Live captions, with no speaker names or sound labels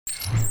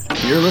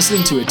You're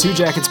listening to a Two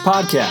Jackets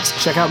podcast.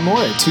 Check out more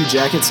at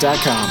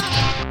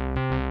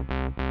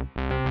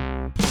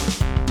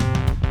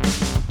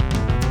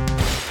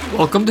twojackets.com.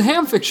 Welcome to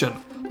Ham Fiction,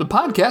 the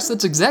podcast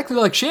that's exactly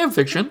like Sham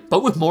Fiction,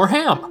 but with more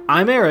ham.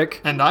 I'm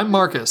Eric. And I'm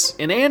Marcus.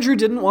 And Andrew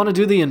didn't want to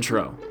do the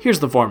intro. Here's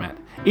the format.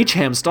 Each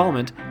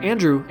ham-stallment,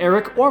 Andrew,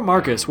 Eric, or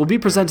Marcus will be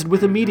presented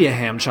with a media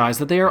ham-chise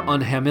that they are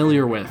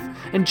unfamiliar with,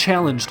 and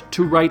challenged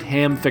to write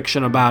ham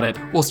fiction about it.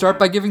 We'll start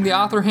by giving the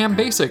author ham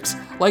basics,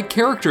 like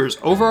characters,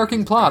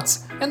 overarching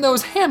plots, and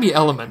those hammy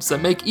elements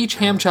that make each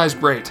ham-chise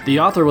great. The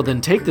author will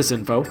then take this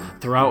info,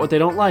 throw out what they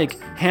don't like,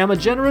 ham a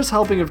generous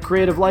helping of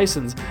creative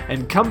license,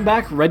 and come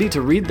back ready to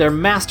read their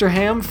master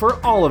ham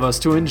for all of us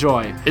to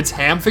enjoy. It's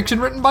ham fiction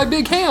written by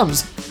big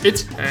hams.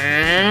 It's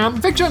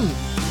ham fiction.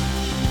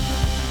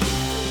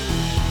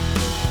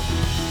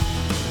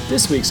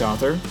 This week's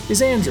author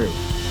is Andrew.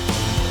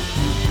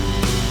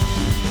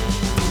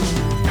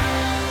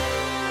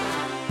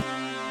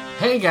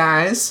 Hey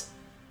guys,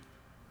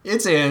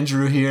 it's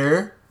Andrew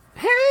here.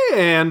 Hey,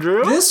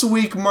 Andrew. This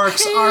week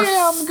marks our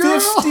Ham, girl.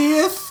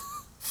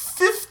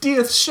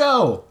 50th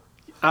show.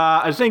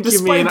 I think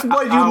Despite you mean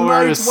what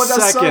our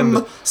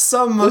second.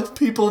 some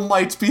people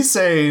might be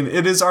saying,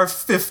 it is our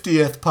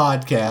 50th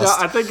podcast. No,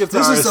 I think it's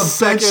this our is a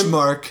second.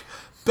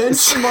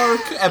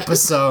 benchmark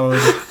episode.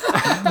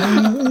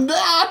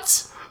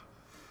 Not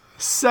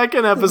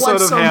Second episode what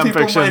of some ham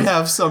people fiction. might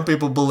have some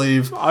people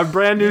believe. Our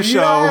brand new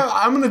show. Yeah,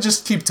 I'm gonna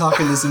just keep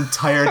talking this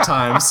entire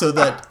time so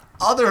that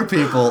other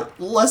people,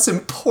 less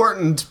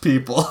important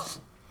people,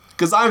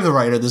 because I'm the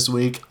writer this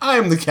week, I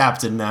am the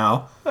captain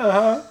now.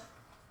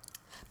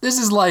 This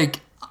is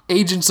like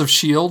Agents of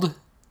S.H.I.E.L.D.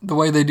 The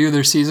way they do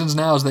their seasons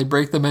now is they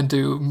break them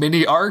into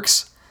mini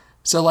arcs.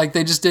 So like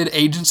they just did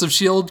Agents of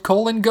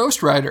S.H.I.E.L.D. :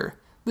 Ghost Rider.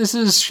 This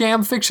is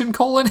Sham Fiction :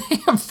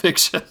 Ham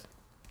Fiction.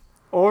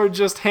 Or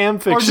just ham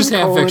fiction. Or just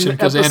ham fiction,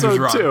 because Andrew's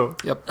wrong. 2.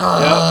 Yep.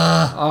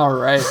 All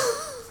right.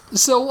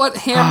 So what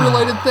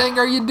ham-related thing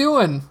are you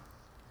doing,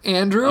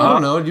 Andrew? I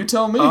don't know, you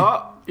tell me.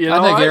 You know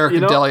I think what? Eric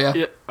can tell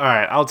you. All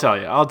right, I'll tell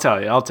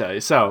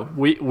you. So,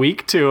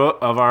 week 2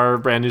 of our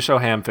brand new show,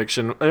 Ham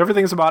Fiction.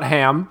 Everything's about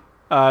ham.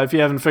 If you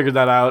haven't figured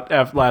that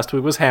out, last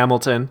week was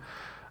Hamilton.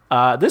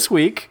 This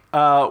week,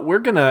 we're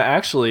going to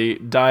actually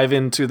dive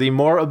into the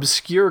more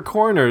obscure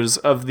corners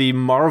of the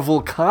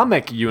Marvel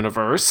comic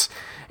universe.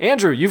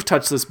 Andrew, you've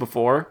touched this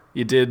before.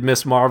 You did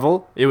Miss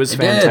Marvel. It was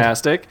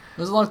fantastic. It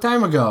was a long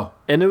time ago.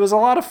 And it was a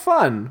lot of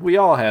fun. We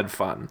all had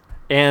fun.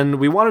 And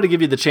we wanted to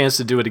give you the chance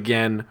to do it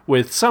again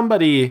with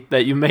somebody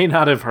that you may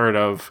not have heard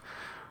of.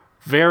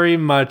 Very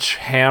much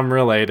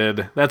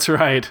ham-related. That's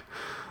right.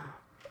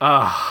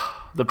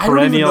 The perennial... I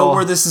don't even know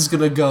where this is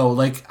going to go.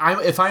 Like,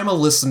 if I'm a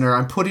listener,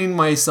 I'm putting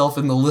myself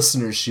in the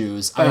listener's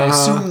shoes. I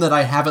assume that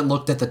I haven't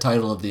looked at the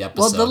title of the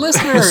episode. Well, the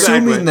listener...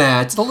 Assuming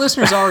that... The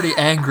listener's already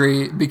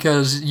angry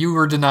because you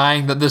were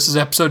denying that this is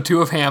episode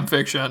 2 of Ham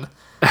Fiction.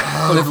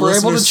 But if we're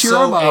able to cheer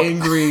so him up...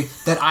 angry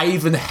that I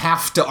even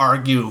have to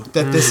argue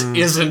that this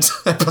isn't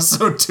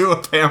episode 2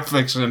 of Ham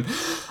Fiction.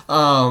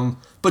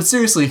 But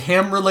seriously,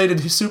 ham-related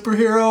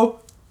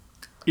superhero?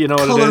 You know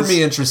what Color it is?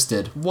 me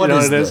interested. What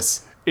is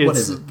this? What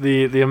is It's it?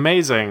 the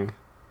amazing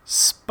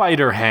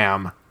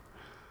Spider-Ham.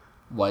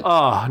 What?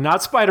 Oh,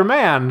 not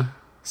Spider-Man.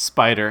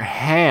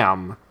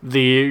 Spider-Ham.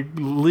 The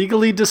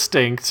legally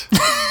distinct,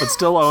 but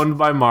still owned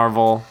by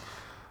Marvel,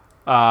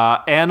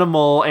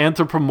 animal,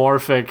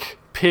 anthropomorphic,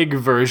 pig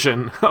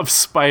version of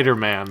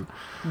Spider-Man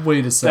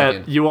Wait a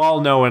second. that you all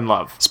know and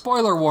love.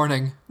 Spoiler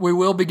warning, we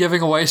will be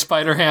giving away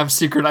Spider-Ham's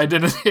secret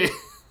identity.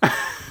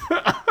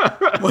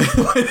 Wait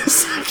a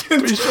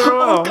second. We sure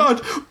will. Oh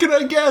God! Can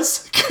I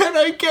guess?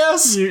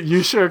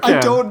 You sure can. I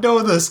don't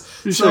know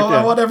this, You so sure I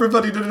can. want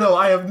everybody to know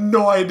I have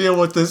no idea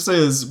what this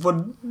is.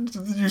 When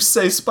you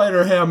say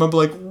Spider-Ham, I'm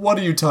like, what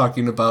are you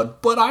talking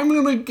about? But I'm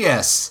gonna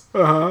guess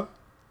that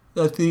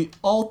the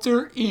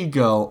alter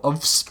ego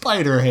of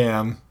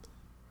Spider-Ham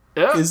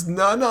Yeah. is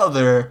none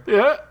other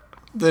Yeah.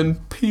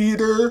 than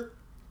Peter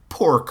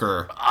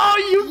Porker. Oh,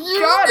 you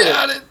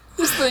got it.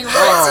 This thing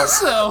writes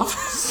itself.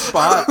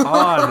 Spot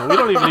on. We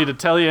don't even need to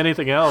tell you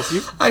anything else.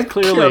 You I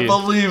clearly can't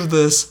believe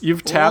this.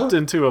 you've tapped What?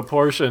 into a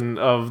portion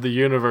of the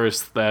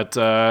universe that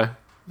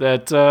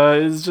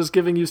is just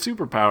giving you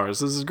superpowers.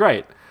 This is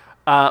great.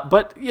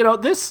 But you know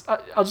this.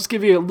 I'll just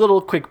give you a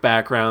little quick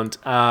background.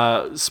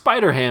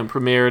 Spider-Ham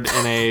premiered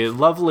in a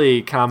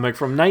lovely comic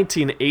from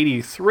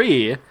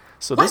 1983.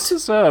 So this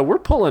is we're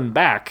pulling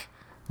back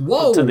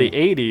Whoa! to the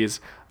 80s.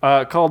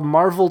 Called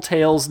Marvel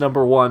Tales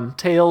 #1.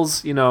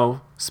 Tales, you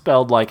know,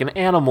 spelled like an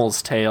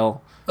animal's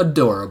tale,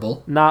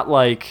 Adorable. not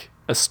like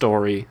a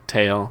story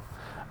tale.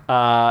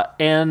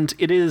 And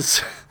it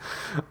is...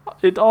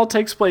 It all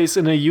takes place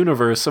in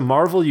a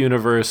Marvel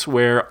universe,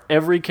 where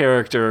every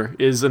character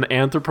is an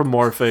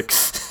anthropomorphic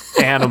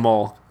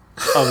animal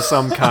of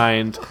some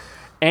kind.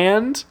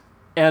 And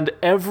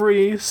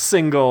every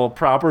single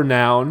proper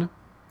noun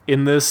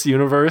in this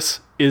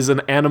universe is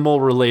an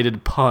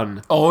animal-related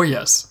pun. Oh,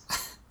 yes.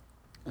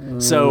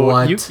 So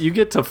What? you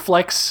get to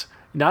flex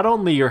not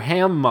only your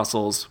ham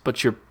muscles,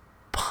 but your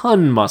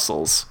pun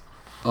muscles.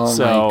 Oh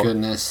So- my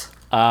goodness.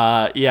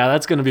 Yeah,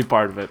 that's going to be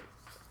part of it.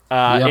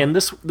 Yep. And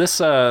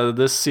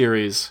this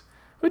series,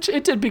 which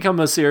it did become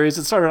a series.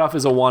 It started off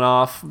as a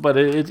one-off, but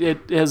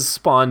it has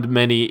spawned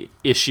many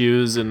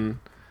issues and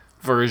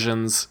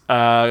versions.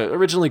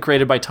 Originally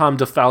created by Tom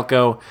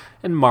DeFalco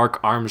and Mark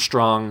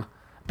Armstrong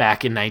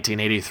back in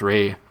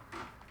 1983.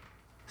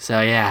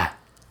 So yeah,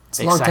 It's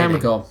a long time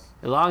ago.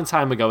 A long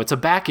time ago. It's a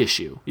back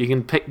issue. You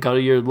can go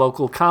to your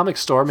local comic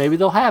store. Maybe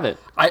they'll have it.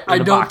 I in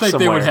a don't box think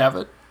they would somewhere. have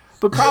it.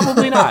 But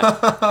probably not.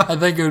 I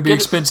think it would be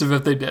expensive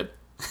if they did.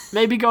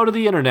 Maybe go to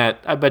the internet.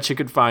 I bet you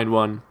could find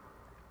one.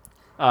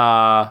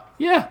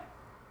 Yeah.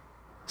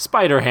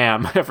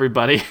 Spider-Ham,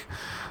 everybody.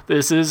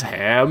 This is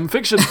ham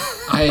fiction.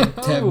 I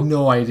have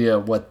no idea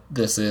what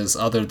this is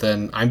other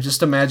than I'm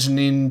just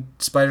imagining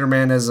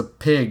Spider-Man as a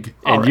pig.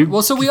 And you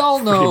Well, so we all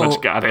pretty know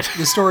much got it.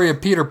 the story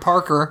of Peter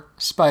Parker,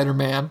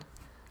 Spider-Man,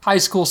 high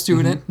school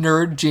student,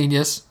 nerd,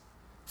 genius,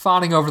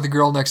 fawning over the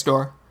girl next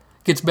door,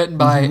 gets bitten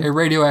by a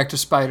radioactive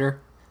spider,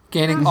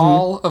 gaining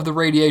all of the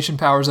radiation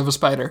powers of a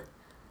spider,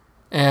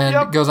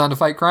 and goes on to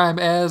fight crime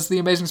as the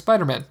Amazing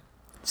Spider-Man.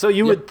 So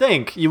you would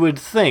think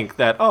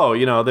that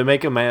they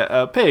make him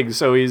a pig,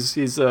 so he's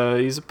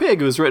a pig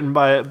who's bitten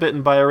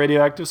by a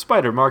radioactive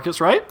spider. Marcus,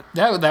 right?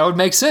 That would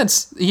make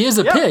sense. He is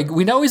a pig.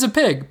 We know he's a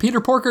pig. Peter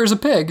Porker is a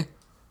pig.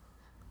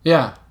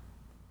 Yeah.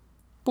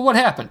 But what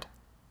happened?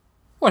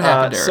 What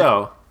happened, Eric?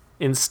 So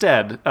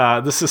instead,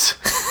 this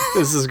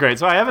is great.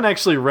 So I haven't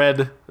actually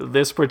read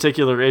this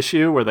particular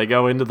issue where they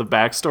go into the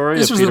backstory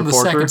This of was Peter in the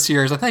Porker. second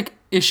series. I think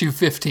issue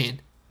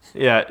 15.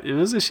 Yeah, it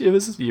was.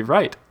 You're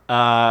right.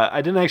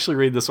 I didn't actually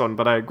read this one,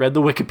 but I read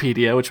the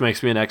Wikipedia, which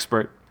makes me an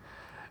expert.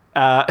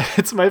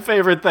 It's my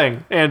favorite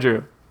thing,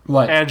 Andrew.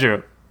 What? Andrew,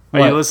 are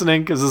What? you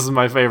listening? Because this is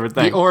my favorite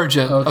thing. The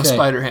origin of Okay.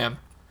 Spider-Ham.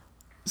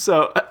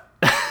 So,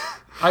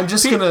 I'm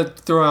just going to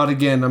throw out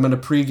again, I'm going to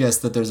pre-guess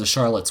that there's a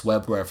Charlotte's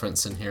Web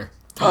reference in here.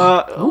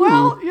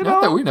 well, you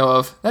Not that know. we know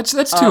of. That's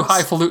too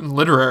highfalutin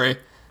literary.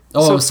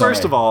 Oh, So sorry.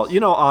 first of all,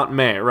 you know Aunt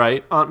May,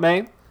 right? Aunt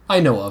May.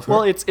 I know of her.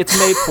 Well, it's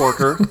May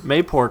Porker.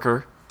 May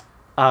Porker.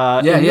 yeah,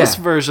 In this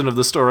yeah. version of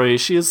the story,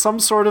 she is some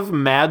sort of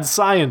mad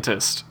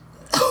scientist.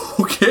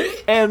 Okay.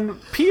 And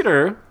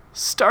Peter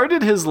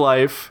started his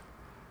life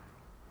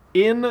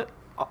in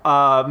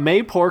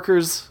May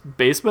Porker's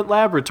basement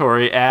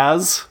laboratory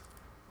as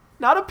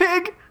not a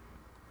pig,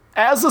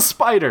 as a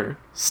spider.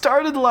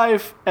 Started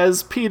life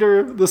as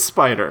Peter the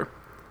Spider.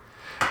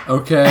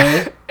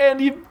 Okay. And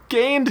he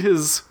gained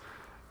his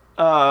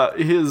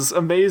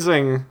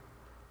amazing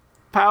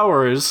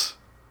powers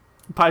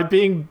by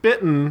being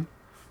bitten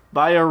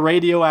by a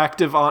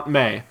radioactive Aunt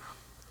May.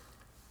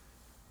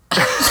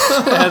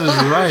 That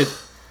is right.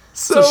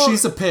 So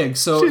she's a pig.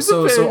 So she's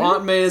a pig. so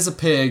Aunt May is a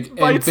pig and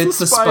Bites bits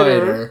the the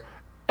spider.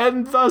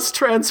 and thus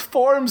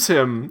transforms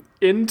him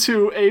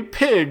into a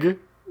pig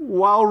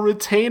while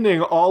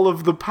retaining all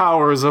of the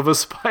powers of a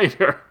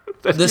spider.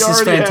 that This he is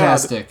already had.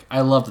 fantastic.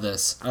 I love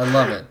this. I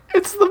love it.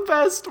 It's the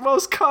best,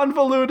 most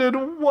convoluted,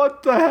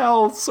 what the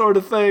hell sort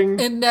of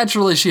thing. And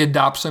naturally, she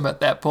adopts him at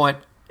that point.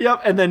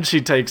 Yep, and then she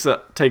takes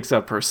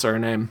up her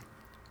surname,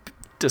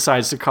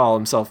 decides to call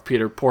himself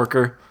Peter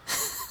Porker,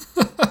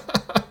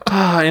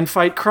 and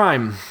fight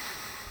crime,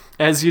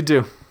 as you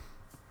do,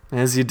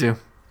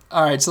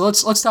 All right, so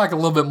let's talk a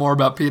little bit more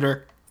about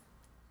Peter,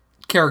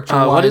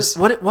 character-wise.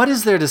 What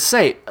is there to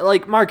say?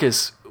 Like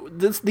Marcus,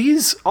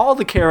 these all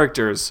the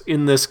characters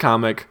in this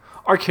comic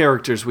are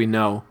characters we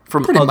know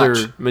from Pretty other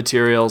much.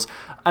 materials.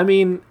 I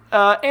mean,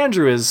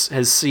 Andrew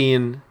has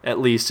seen at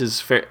least his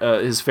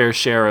fair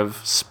share of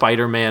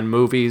Spider-Man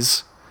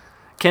movies.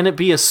 Can it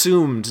be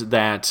assumed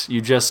that you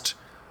just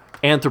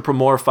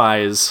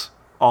anthropomorphize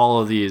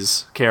all of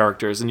these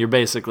characters and you're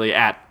basically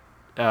at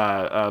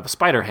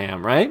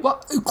Spider-Ham, right?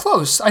 Well,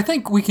 close. I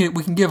think we can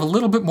give a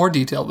little bit more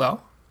detail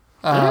though.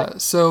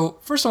 So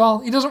first of all,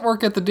 he doesn't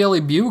work at the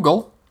Daily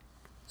Bugle.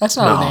 That's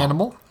not an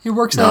animal. He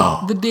works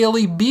at the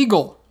Daily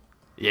Beagle.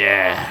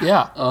 Yeah.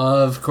 Yeah.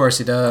 Of course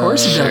he does. Of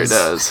course he Sure does.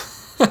 does.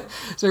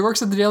 So he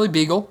works at the Daily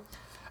Beagle.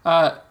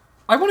 I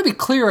want to be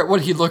clear at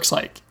what he looks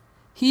like.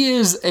 He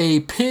is a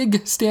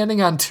pig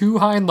standing on two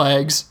hind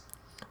legs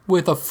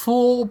with a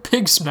full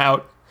pig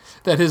snout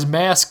that his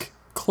mask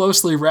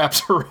closely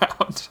wraps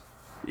around.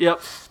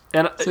 Yep.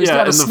 And he's got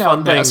a and the snout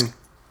fun thing mask.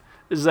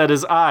 is that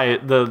his eye,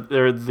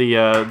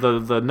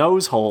 the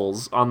nose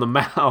holes on the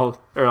mouth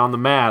or on the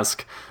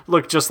mask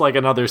look just like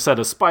another set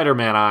of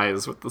Spider-Man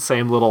eyes with the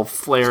same little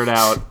flared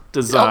out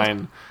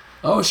design.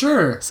 Oh,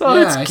 sure. So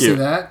yeah, it's I cute. see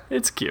that.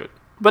 It's cute.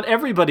 But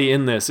everybody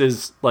in this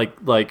is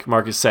like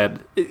Marcus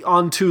said,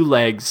 on two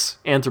legs,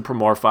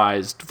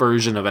 anthropomorphized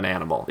version of an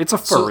animal. It's a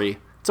furry.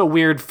 It's a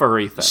weird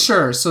furry thing.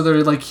 Sure, so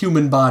they're like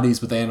human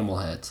bodies with animal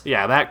heads.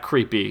 Yeah, that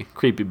creepy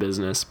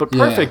business. But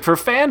perfect for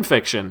fan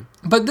fiction.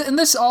 But and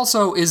this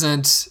also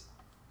isn't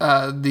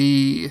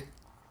the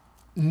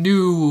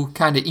new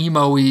kind of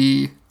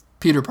emo-y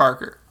Peter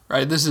Parker,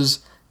 right? This is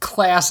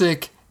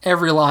classic,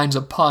 every line's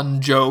a pun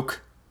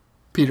joke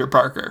Peter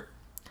Parker.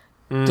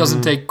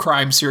 Doesn't take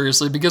crime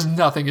seriously because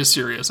nothing is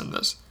serious in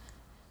this.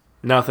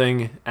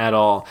 Nothing at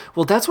all.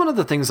 Well, that's one of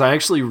the things I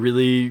actually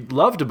really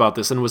loved about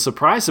this and was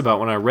surprised about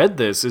when I read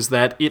this, is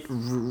that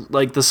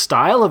the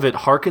style of it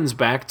harkens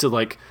back to,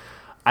 like,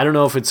 I don't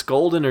know if it's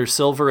Golden or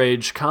Silver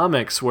Age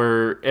comics,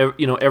 where,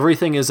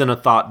 everything is in a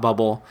thought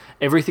bubble.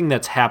 Everything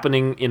that's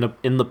happening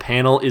in the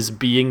panel is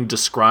being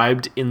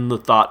described in the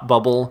thought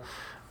bubble,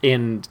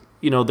 and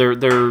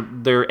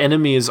their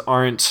enemies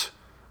aren't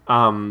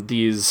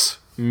these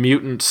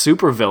mutant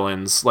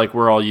supervillains like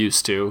we're all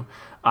used to.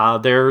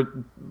 They're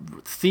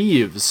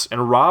thieves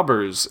and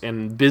robbers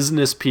and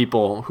business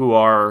people who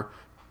are,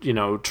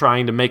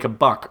 trying to make a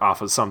buck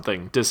off of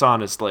something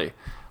dishonestly.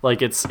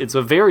 Like, it's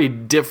a very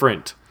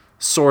different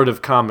sort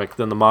of comic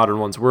than the modern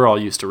ones we're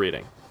all used to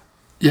reading.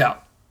 Yeah.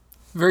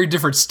 Very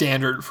different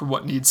standard for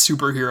what needs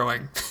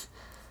superheroing.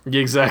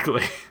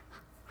 Exactly.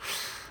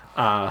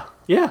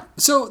 Yeah.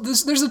 So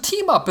there's a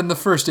team up in the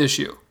first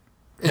issue.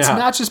 It's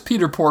not just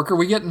Peter Porker.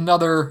 We get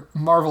another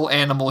Marvel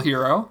animal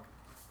hero,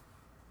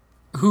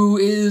 who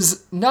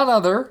is none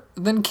other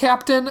than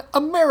Captain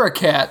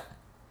Americat.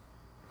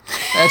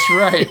 That's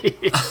right.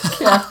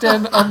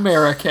 Captain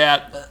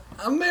Americat.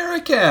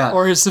 Americat.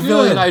 Or his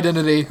civilian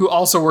identity, who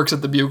also works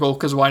at the Bugle,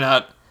 because why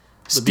not?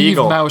 Steve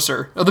Beagle.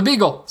 Mouser. Oh, the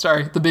Beagle.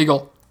 Sorry, the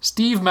Beagle.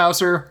 Steve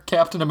Mouser,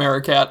 Captain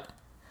Americat.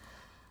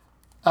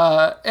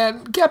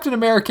 And Captain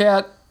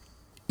Americat,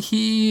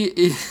 he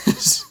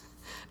is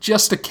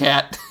just a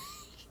cat.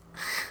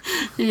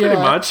 Pretty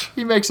much.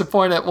 He makes a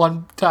point at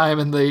one time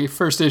in the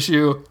first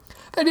issue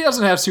that he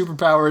doesn't have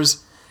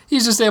superpowers.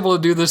 He's just able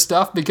to do this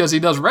stuff because he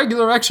does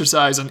regular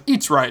exercise and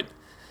eats right.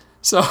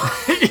 So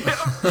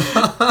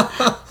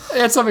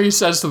that's something he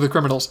says to the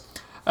criminals.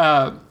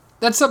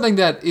 That's something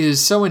that is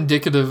so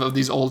indicative of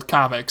these old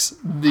comics.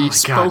 The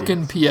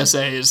spoken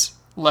PSAs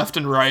left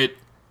and right.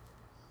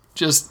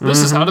 Just, this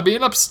is how to be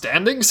an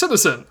upstanding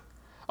citizen.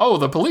 Oh,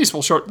 the police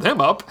will short them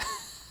up.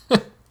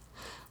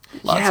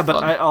 Yeah,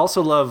 but I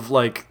also love,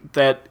 like,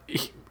 that,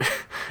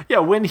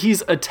 when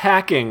he's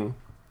attacking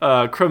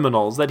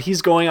criminals, that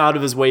he's going out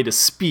of his way to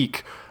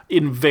speak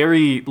in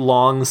very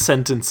long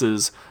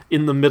sentences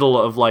in the middle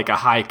of, like, a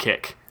high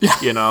kick,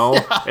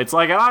 It's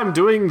like, I'm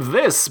doing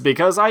this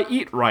because I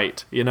eat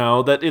right,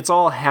 that it's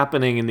all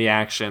happening in the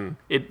action.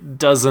 It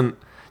doesn't,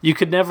 you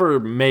could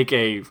never make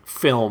a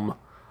film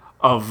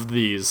of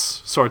these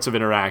sorts of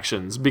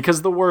interactions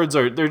because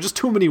they're just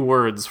too many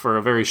words for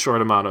a very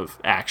short amount of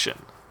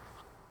action.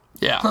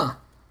 Yeah.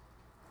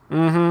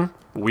 Huh.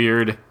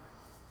 Weird.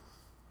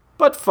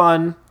 But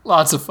fun.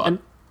 Lots of fun.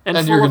 And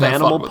full of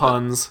animal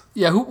puns.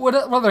 Yeah, what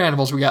other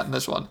animals we got in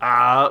this one?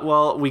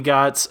 Well, we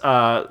got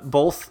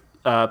both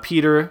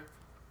Peter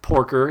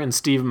Porker and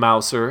Steve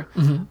Mouser.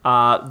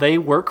 Mm-hmm. They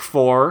work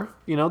for,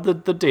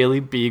 the Daily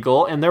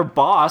Beagle, and their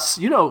boss,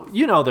 you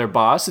know their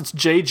boss, it's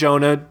J.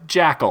 Jonah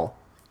Jackal.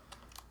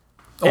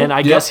 Oh, and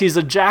I guess he's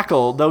a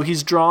jackal, though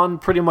he's drawn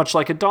pretty much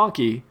like a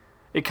donkey.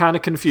 It kind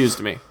of confused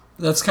me.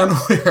 That's kind of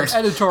weird.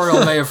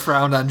 Editorial may have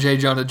frowned on J.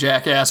 Jonah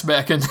Jackass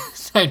back in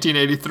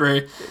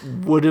 1983.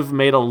 Would have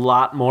made a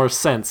lot more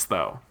sense,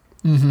 though.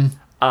 Mm-hmm.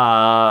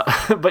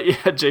 But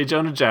yeah, J.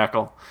 Jonah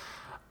Jackal.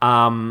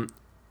 I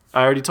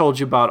already told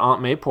you about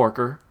Aunt May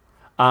Porker.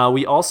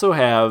 We also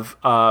have,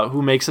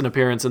 who makes an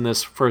appearance in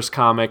this first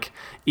comic,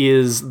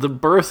 is the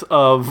birth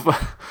of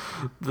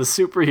the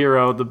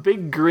superhero, the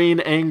big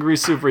green angry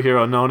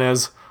superhero known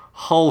as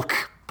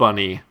Hulk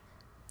Bunny.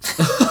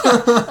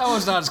 That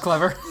was not as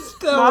clever.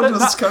 That one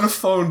was kind of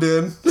phoned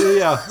in.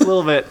 Yeah, a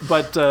little bit.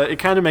 But it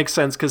kind of makes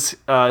sense because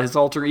his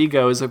alter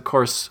ego is, of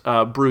course,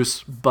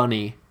 Bruce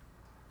Bunny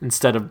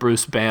instead of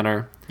Bruce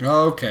Banner.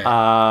 Okay.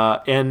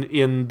 And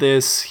in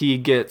this, he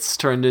gets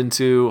turned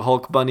into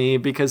Hulk Bunny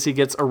because he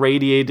gets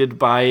irradiated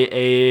by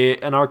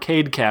an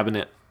arcade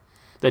cabinet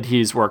that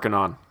he's working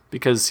on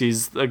because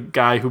he's the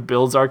guy who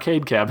builds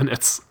arcade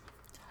cabinets.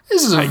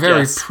 This is a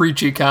very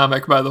preachy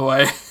comic, by the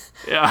way.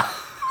 Yeah.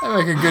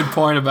 I make a good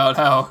point about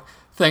how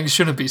things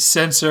shouldn't be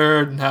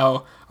censored and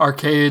how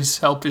arcades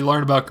help you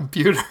learn about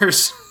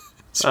computers.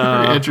 It's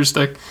very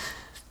interesting.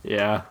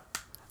 Yeah.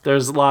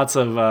 There's lots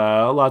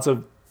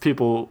of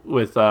people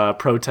with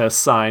protest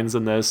signs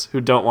in this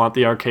who don't want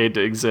the arcade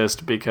to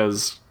exist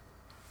because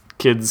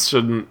kids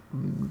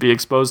shouldn't be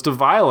exposed to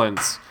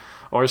violence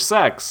or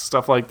sex,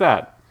 stuff like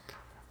that.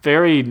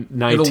 Very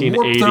 1980s.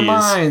 It'll warp their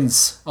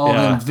minds, all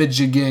them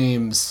video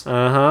games.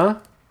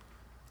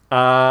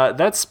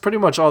 That's pretty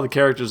much all the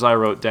characters I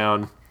wrote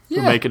down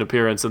who make an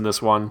appearance in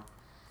this one.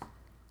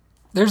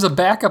 There's a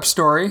backup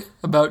story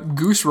about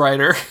Goose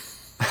Rider.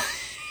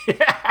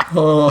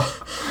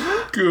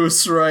 Oh,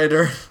 Goose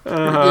Rider.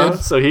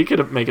 So he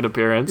could make an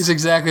appearance. He's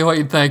exactly what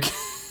you'd think.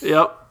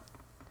 Yep.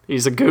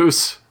 He's a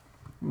goose,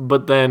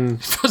 but then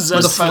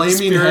possessed by the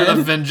spirit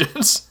of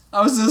vengeance.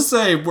 I was going to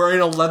say,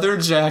 wearing a leather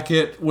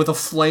jacket with a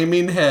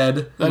flaming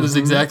head. That is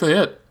exactly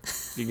it.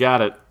 You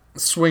got it.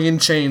 Swinging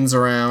chains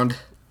around.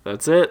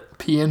 That's it.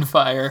 Pee and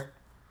fire.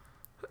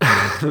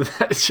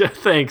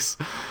 Thanks,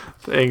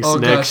 oh,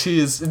 Nick. Gosh, he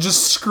is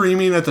just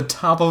screaming at the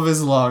top of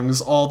his lungs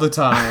all the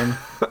time.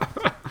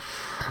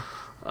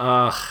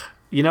 I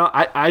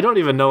don't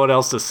even know what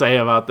else to say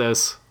about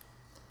this.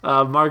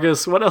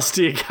 Marcus, what else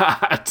do you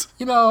got?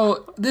 You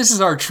know, this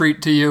is our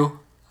treat to you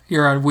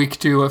here on week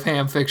 2 of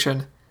Ham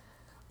Fiction,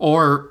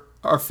 or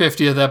our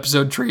 50th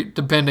episode treat,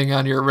 depending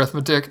on your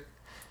arithmetic.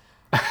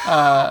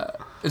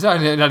 It's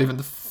not even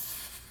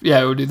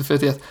it would be the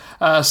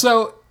 50th.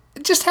 So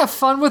just have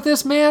fun with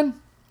this, man.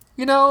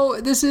 You know,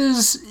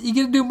 you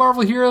get to do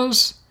Marvel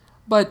Heroes,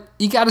 but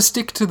you got to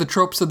stick to the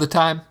tropes of the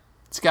time.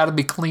 It's got to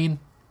be clean.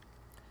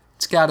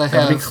 It's got to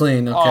have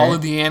clean, okay. all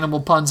of the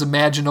animal puns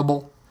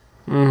imaginable.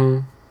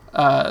 Mm-hmm.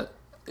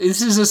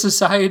 This is a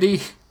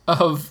society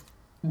of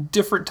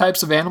different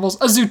types of animals,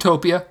 a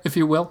zootopia, if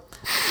you will.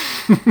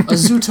 A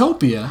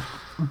zootopia?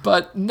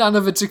 But none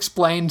of it's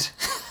explained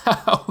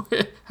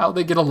how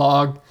they get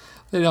along.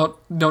 They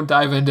don't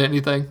dive into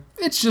anything.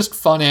 It's just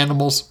fun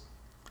animals.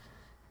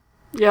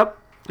 Yep.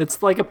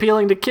 It's like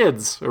appealing to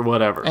kids or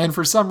whatever. And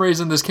for some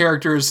reason, this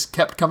character has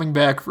kept coming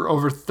back for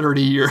over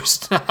 30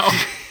 years now.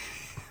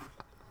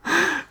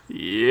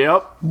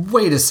 Yep.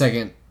 Wait a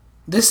second.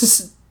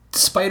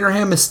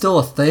 Spider-Ham is still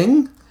a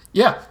thing?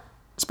 Yeah.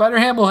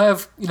 Spider-Ham will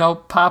have,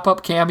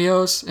 pop-up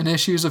cameos in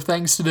issues of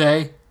things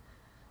today.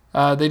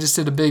 They just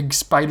did a big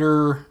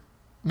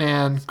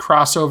Spider-Man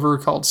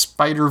crossover called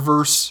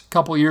Spider-Verse a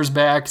couple years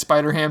back.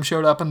 Spider-Ham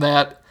showed up in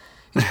that.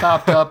 He's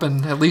popped up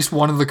in at least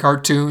one of the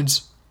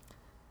cartoons.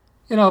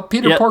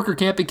 Peter Porker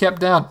can't be kept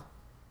down.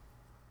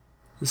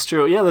 It's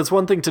true. Yeah, that's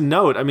one thing to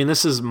note. I mean,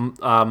 this is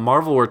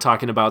Marvel we're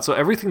talking about, so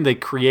everything they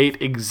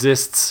create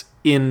exists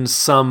in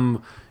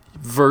some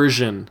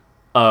version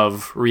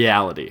of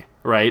reality,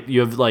 right?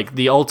 You have like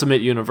the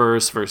Ultimate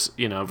Universe versus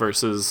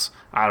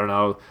I don't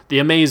know, the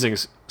Amazing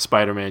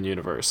Spider-Man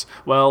universe.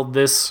 Well,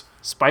 this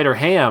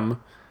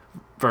Spider-Ham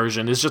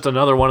version is just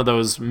another one of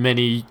those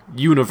many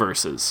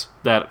universes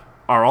that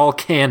are all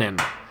canon,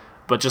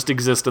 but just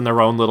exist in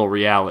their own little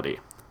reality.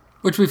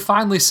 Which we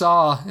finally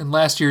saw in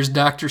last year's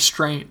Doctor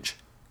Strange.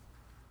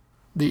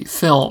 The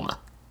film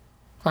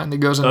finally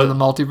goes into the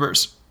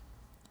multiverse.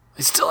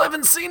 I still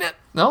haven't seen it.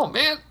 No,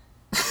 man.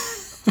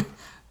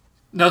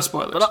 No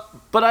spoilers.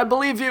 But I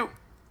believe you.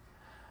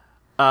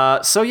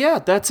 So yeah,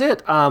 that's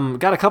it.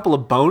 Got a couple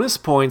of bonus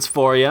points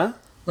for you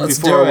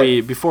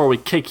before we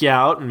kick you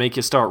out and make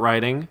you start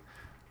writing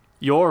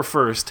your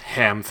first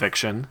ham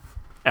fiction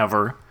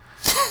ever.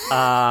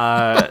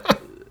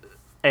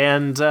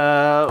 And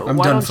I'm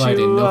done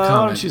fighting. No comment.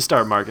 Why don't you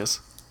start, Marcus?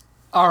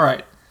 All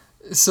right.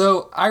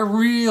 So I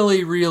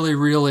really, really,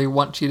 really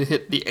want you to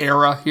hit the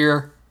era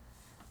here.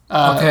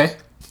 Okay.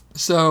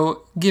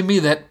 So give me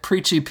that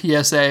preachy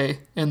PSA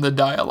in the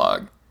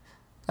dialogue.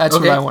 That's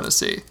what I want to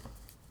see.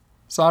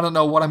 So I don't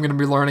know what I'm going to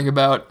be learning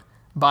about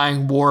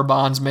buying war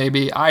bonds,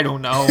 maybe. I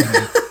don't know.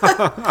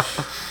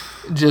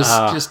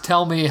 Just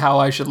tell me how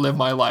I should live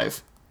my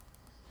life.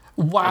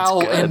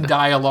 While in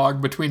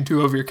dialogue between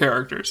two of your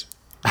characters.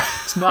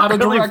 It's not a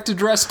direct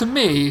address to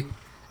me.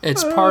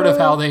 It's part of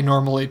how they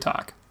normally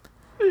talk.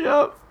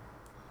 Yep.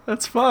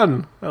 That's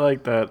fun. I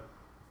like that.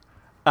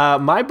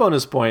 My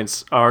bonus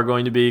points are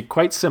going to be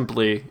quite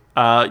simply,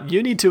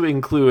 you need to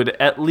include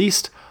at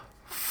least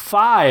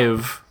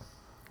 5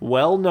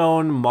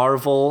 well-known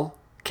Marvel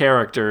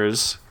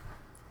characters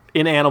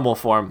in animal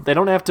form. They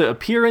don't have to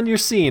appear in your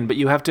scene, but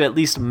you have to at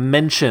least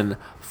mention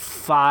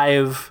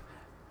 5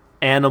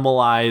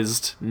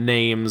 animalized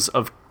names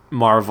of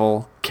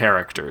Marvel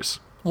characters.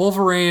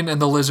 Wolverine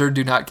and the Lizard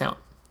do not count.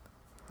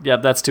 Yeah,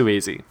 that's too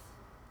easy.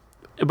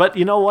 But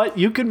you know what?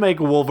 You can make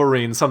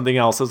Wolverine something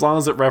else as long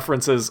as it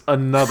references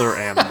another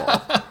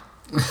animal.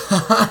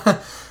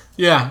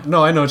 Yeah,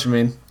 no, I know what you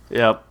mean.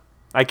 Yep.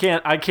 I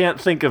can't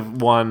think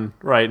of one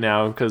right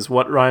now because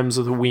what rhymes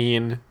with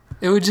ween?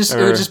 It would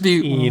just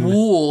be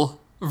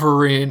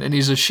Wolverine, and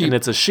he's a sheep. And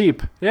it's a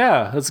sheep.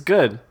 Yeah, that's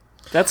good.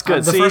 That's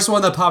good. The first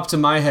one that popped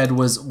in my head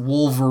was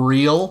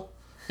Wolverine,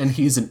 and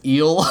he's an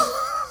eel.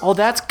 Oh,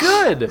 that's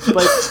good,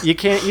 but you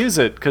can't use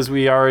it because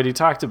we already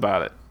talked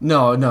about it.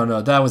 No,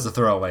 that was a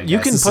throwaway. You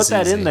can put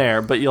that in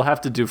there, but you'll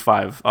have to do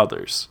 5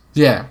 others.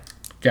 Yeah,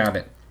 got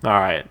it. All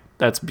right,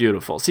 that's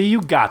beautiful. See, you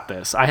got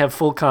this. I have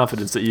full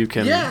confidence that you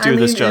can do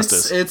this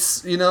justice.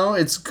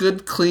 It's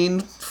good,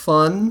 clean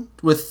fun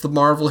with the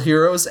Marvel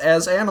heroes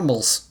as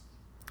animals.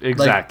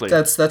 Exactly.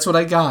 Like, that's what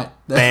I got.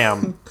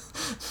 Bam.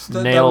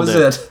 Nailed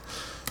it.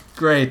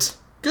 Great.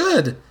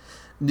 Good.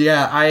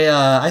 Yeah,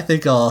 I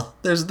think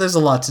there's a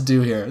lot to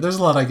do here. There's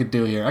a lot I could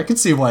do here. I can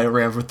see why it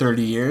ran for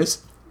 30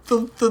 years.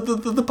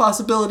 The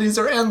possibilities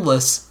are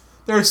endless.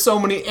 There are so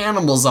many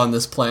animals on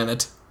this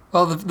planet.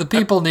 Well, the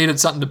people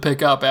needed something to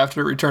pick up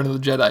after Return of the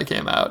Jedi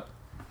came out.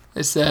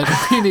 They said,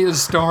 we need a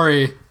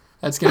story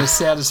that's going to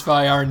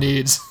satisfy our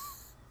needs.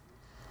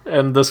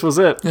 And this was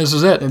it. This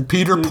was it. And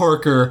Peter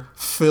Porker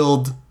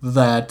filled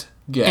that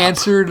gap.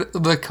 Answered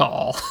the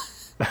call.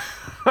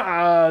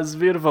 It's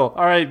beautiful.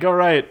 All right, go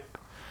right.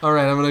 All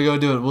right, I'm going to go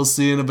do it. We'll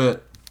see you in a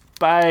bit.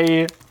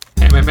 Bye.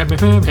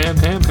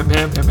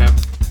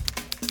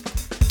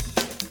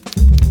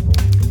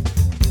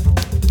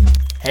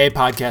 Hey,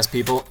 podcast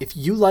people. If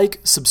you like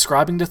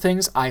subscribing to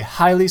things, I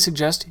highly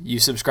suggest you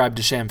subscribe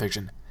to Sham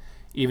Fiction.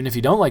 Even if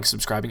you don't like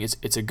subscribing,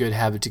 it's a good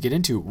habit to get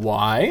into.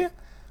 Why?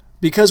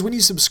 Because when you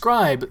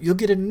subscribe, you'll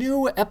get a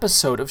new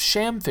episode of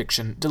Sham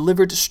Fiction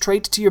delivered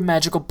straight to your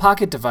magical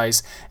pocket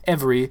device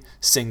every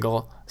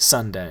single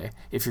Sunday.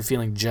 If you're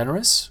feeling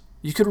generous,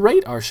 you could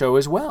rate our show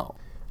as well.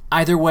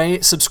 Either way,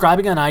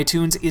 subscribing on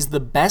iTunes is the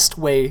best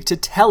way to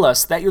tell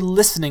us that you're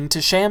listening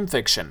to Sham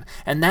Fiction,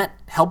 and that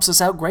helps us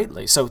out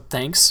greatly. So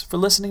thanks for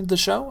listening to the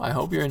show. I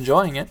hope you're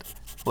enjoying it.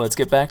 Let's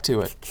get back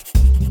to it.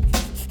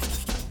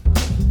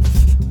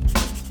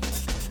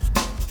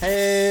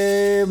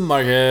 Hey,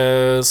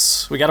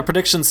 Marcus. We got a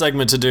prediction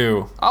segment to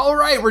do. All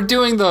right, we're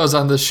doing those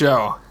on this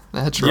show.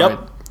 That's right.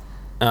 Yep.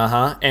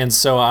 And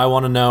so I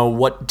want to know,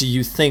 what do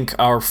you think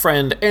our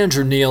friend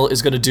Andrew Neil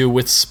is going to do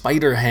with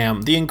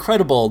Spider-Ham, the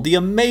incredible, the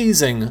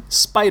amazing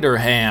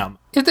Spider-Ham?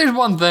 If there's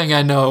one thing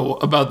I know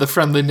about the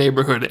friendly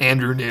neighborhood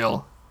Andrew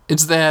Neil,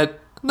 it's that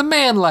the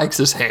man likes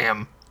his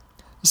ham.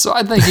 So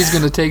I think he's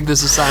going to take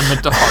this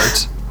assignment to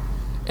heart.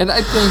 And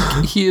I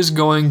think he is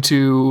going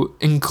to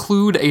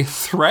include a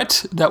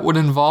threat that would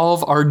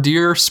involve our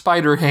dear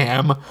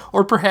Spider-Ham,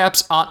 or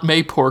perhaps Aunt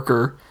May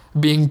Porker,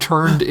 being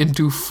turned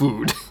into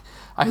food.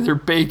 Either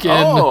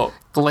bacon,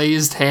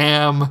 glazed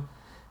ham.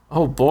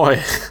 Oh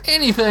boy.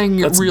 Anything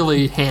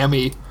really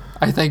hammy,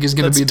 I think, is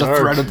going to be the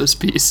threat of this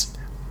piece.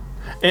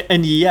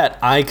 And yet,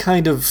 I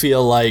kind of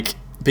feel like,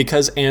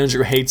 because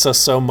Andrew hates us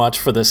so much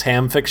for this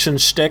ham fiction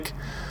shtick,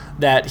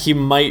 that he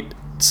might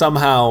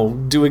somehow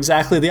do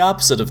exactly the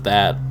opposite of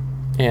that.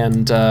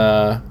 And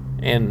I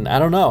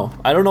don't know.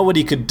 I don't know what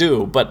he could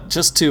do, but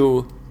just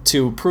to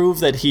prove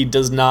that he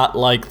does not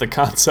like the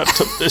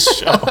concept of this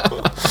show.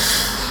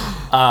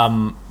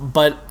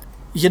 But,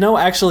 you know,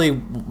 actually,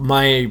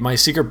 my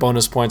secret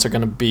bonus points are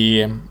going to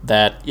be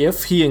that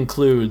if he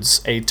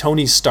includes a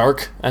Tony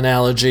Stark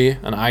analogy,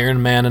 an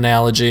Iron Man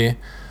analogy,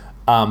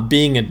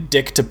 being a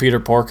dick to Peter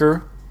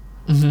Porker,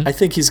 I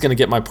think he's going to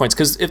get my points.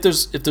 Because if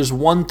there's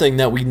one thing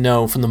that we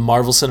know from the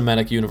Marvel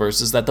Cinematic Universe,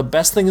 is that the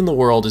best thing in the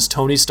world is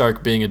Tony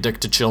Stark being a dick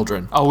to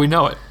children. Oh, we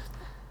know it.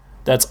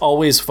 That's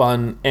always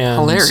fun and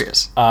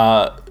hilarious.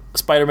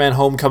 Spider-Man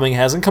Homecoming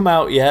hasn't come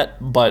out yet,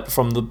 but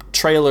from the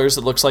trailers,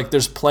 it looks like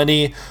there's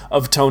plenty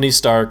of Tony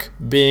Stark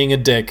being a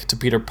dick to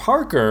Peter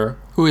Parker,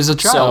 who is a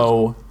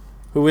child.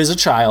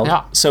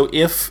 Yeah. So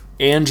if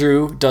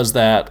Andrew does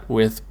that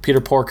with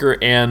Peter Parker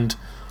and,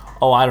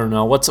 I don't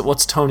know,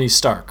 what's Tony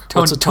Stark?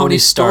 What's a Tony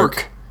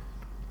Stark?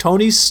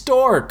 Tony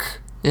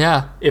Stork.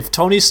 Yeah. If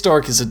Tony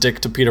Stark is a dick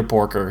to Peter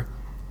Parker,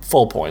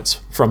 full points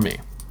from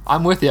me.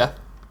 I'm with you.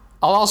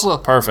 I'll also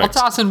Perfect.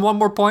 I'll toss in one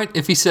more point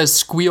if he says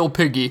 "squeal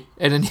piggy"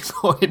 at any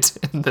point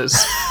in this.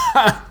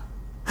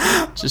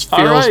 Just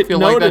feel like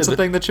that's a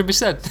thing that should be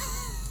said.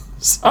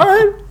 So, all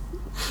right,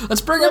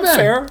 let's bring him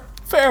in.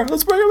 Fair.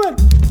 Let's bring him in.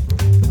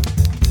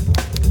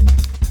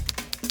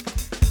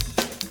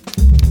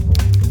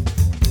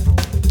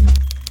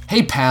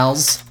 Hey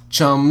pals,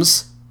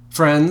 chums,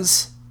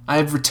 friends,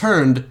 I've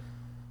returned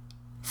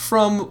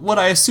from what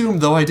I assume,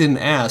 though I didn't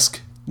ask,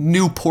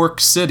 New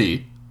Pork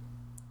City.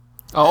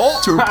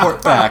 To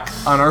report back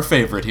on our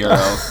favorite hero,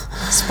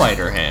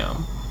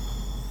 Spider-Ham.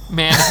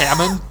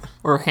 Manhattan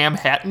or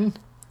Hamhattan?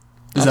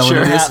 Is that what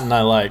it is? Hatton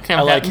I like.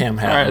 I like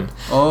Hamhattan. Right.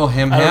 Oh,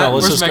 Hamhattan.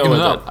 Let's We're just making go it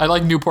with up. I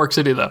like New Pork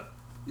City though.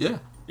 Yeah.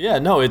 Yeah,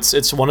 no,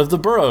 it's one of the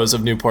boroughs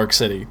of New Pork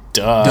City.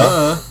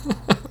 Duh.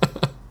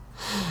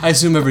 I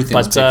assume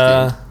everything's big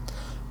thing.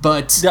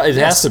 But yeah, it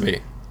has to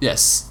be.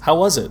 Yes. How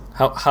was it?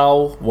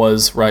 How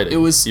was writing? It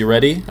was. You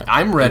ready?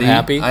 I'm ready. You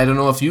happy? I don't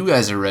know if you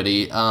guys are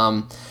ready.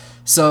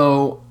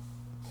 So,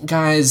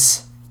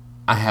 guys,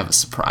 I have a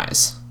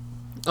surprise.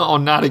 Oh,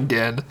 not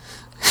again.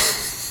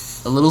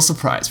 A little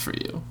surprise for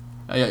you.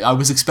 I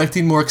was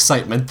expecting more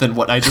excitement than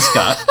what I just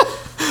got.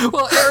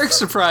 Well, Eric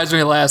surprised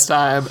me last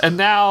time, and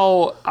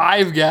now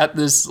I've got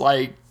this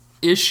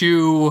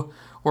issue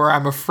where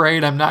I'm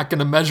afraid I'm not going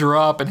to measure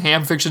up, and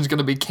Ham Fiction's going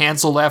to be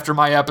canceled after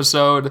my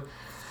episode.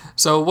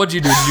 So what'd you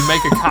do? Did you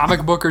make a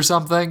comic book or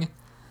something?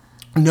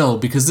 No,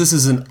 because this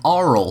is an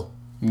oral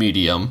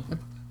medium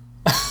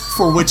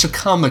for which a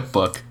comic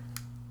book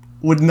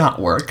would not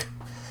work.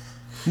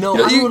 No, I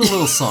wrote a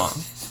little song.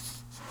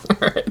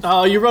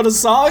 Oh, you wrote a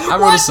song? I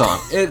wrote a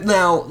song.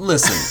 Now,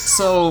 listen.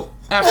 So,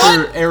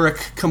 after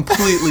Eric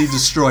completely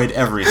destroyed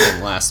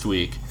everything last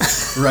week,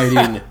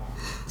 writing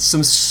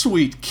some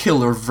sweet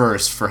killer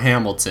verse for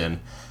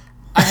Hamilton,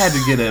 I had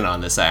to get in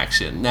on this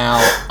action. Now,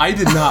 I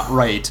did not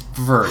write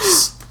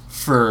verse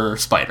for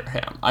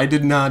Spider-Ham. I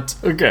did not...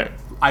 Okay.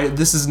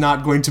 This is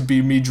not going to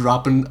be me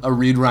dropping a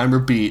Reed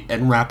Reimer beat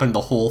and rapping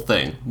the whole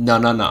thing. No.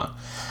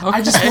 Okay.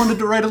 I just wanted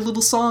to write a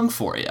little song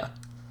for you.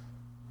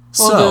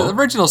 Well, the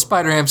original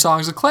Spider-Ham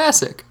song is a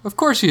classic. Of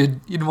course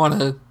you'd want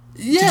to...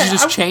 Yeah, did you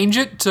just change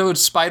it so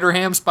it's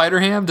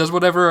Spider-Ham does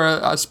whatever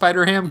a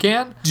Spider-Ham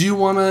can? Do you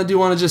wanna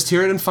just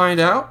hear it and find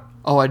out?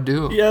 Oh, I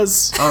do.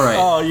 Yes. All right.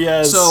 Oh,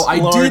 yes. So I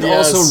Lord, did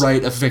yes. also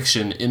write a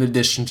fiction in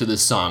addition to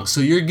this song.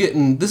 So you're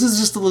getting... This is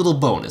just a little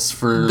bonus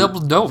for...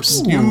 Double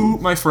dose. You,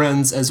 my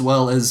friends, as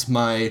well as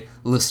my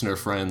listener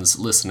friends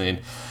listening.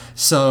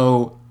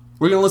 So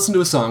we're going to listen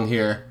to a song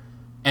here,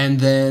 and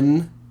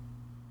then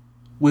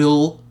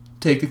we'll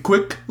take a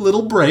quick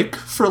little break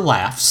for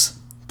laughs,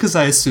 because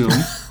I assume.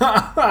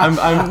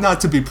 I'm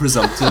not to be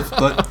presumptive,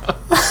 but,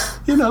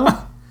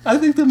 I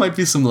think there might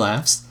be some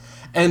laughs.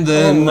 And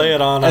then lay it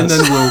on and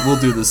us. then we'll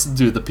do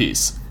the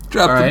piece.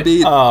 Drop All the right?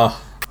 beat.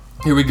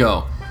 Here we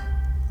go.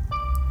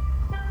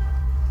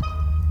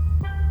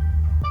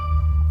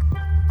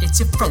 It's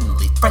your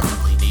friendly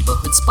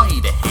neighborhood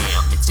Spider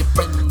Ham. It's your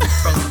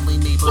friendly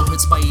neighborhood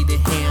Spider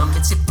Ham.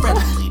 It's your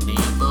friendly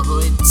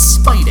neighborhood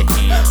Spider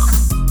Ham.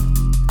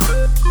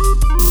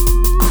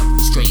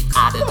 Straight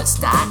out of the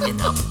sty and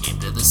up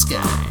into the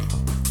sky.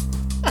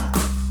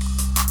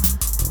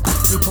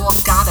 New Pork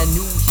got a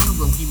new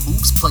hero, he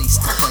moves place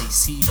to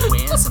place. He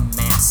wears a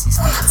mask, you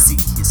can't see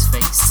his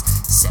face.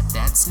 Except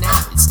that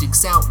snout, it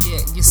sticks out,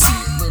 yeah, you see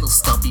it. Little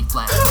stumpy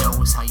flat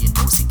nose, how you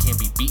knows he can't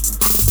be beaten.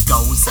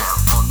 Goes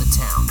out on the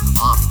town,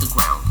 off the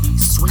ground.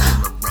 He's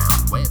swinging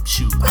around, web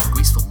shooting,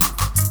 graceful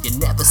mover. You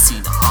never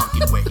seen a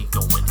honky where he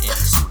going any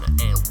sooner.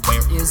 And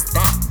where is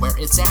that? Where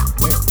it's at?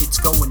 Where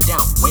it's going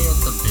down? Where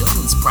the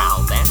villains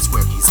prowl, that's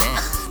where he's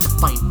at. To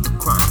fight the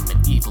crime and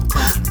evil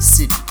plaguing the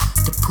city.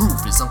 To prove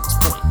his uncle's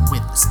point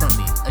with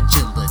stunning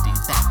agility.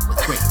 That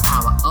with great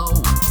power,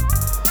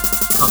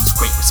 comes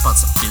great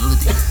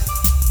responsibility.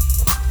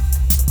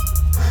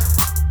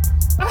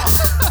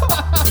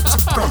 It's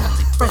your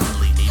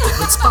friendly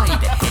neighborhood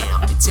Spider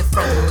Ham. It's your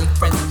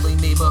friendly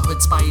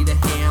neighborhood Spider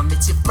Ham.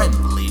 It's your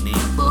friendly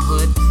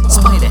neighborhood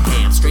Spider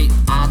Ham. Straight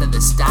out of the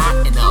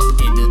sty and up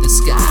into the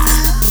sky.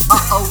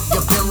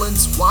 Your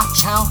villains,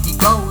 watch how he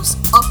goes.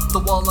 Up the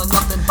wall on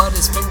nothing but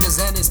his fingers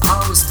and his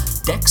toes.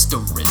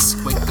 Dexterous,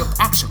 quick of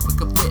action,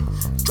 quick of wit.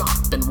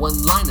 Dropping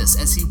one-liners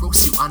as he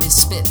roasts you on his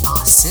spit.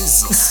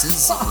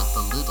 Sizzle with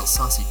a little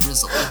saucy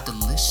drizzle. A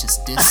delicious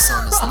diss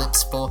on his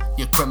lips for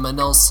your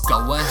criminals.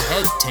 Go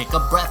ahead, take a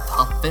breath,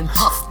 huff and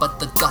puff. But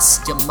the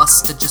dust you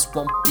muster just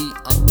won't be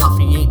enough.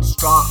 He ain't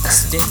strong or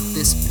stiff,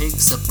 this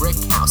pig's a brick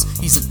house.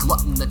 He's a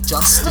glutton of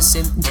justice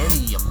in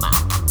any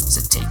amount. So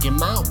take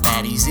him out,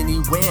 baddies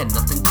anywhere,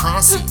 nothing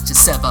classy.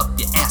 Just serve up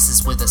your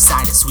asses with a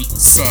side of sweet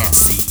and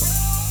sassy.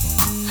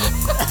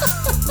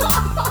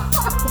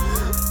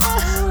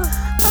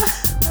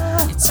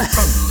 It's a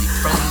friendly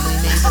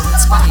neighborhood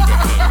Spider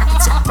Ham.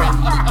 It's a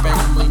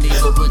friendly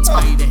neighborhood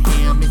Spider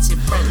Ham. It's your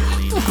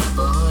friendly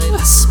neighborhood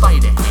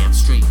Spider Ham.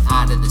 Straight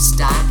out of the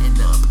sty and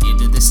up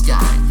into the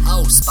sky.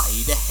 Oh,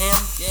 Spider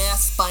Ham, yeah,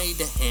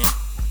 Spider Ham.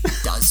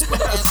 Does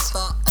whatever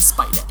a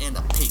spider and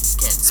a pig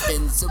can.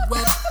 Spins a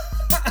web,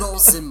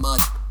 rolls in mud,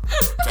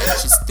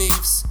 catches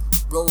thieves,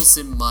 rolls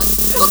in mud.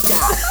 Look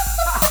out!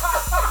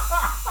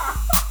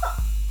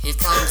 Here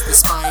comes the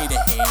Spider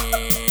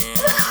Ham.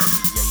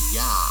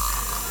 Yeah.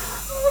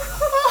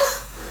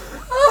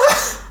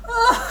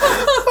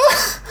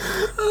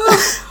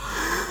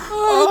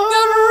 It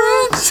never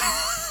ends.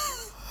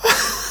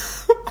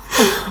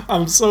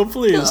 I'm so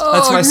pleased.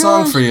 That's my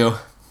song gosh. for you.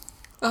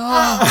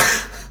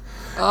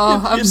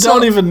 You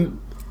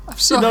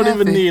don't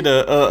even need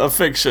a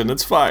fiction.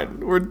 It's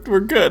fine. We're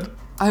good.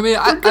 I mean,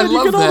 I good, you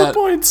love get all the that,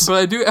 points. but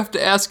I do have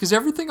to ask, is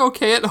everything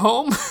okay at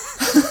home?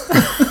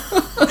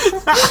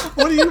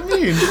 What do you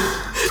mean?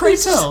 Pray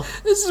tell.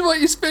 This is what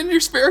you spend your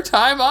spare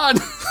time on.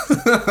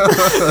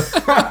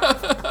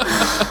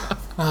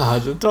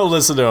 Don't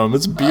listen to him.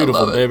 It's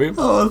beautiful, love it. baby.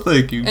 Oh,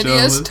 thank you, And he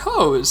has gentlemen.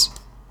 toes.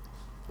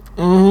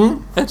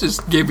 Mm-hmm. That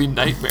just gave me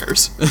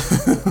nightmares.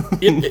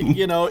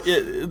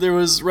 There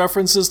was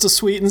references to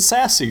Sweet and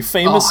Sassy,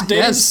 famous Dave's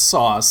yes.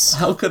 sauce.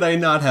 How could I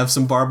not have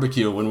some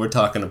barbecue when we're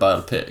talking about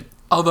a pig?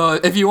 Although,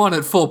 if you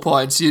wanted full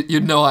points,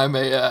 you'd know I'm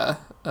a,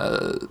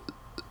 what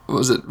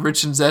was it,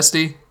 Rich and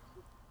Zesty?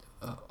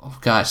 Oh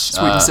gosh,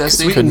 Sweet and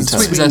zesty? Sweet and,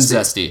 Couldn't sweet tell. and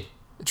zesty.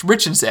 It's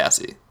Rich and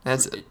Sassy.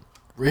 That's it.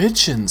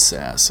 Rich and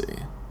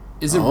Sassy.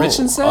 Is it Rich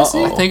and Sassy?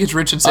 I think it's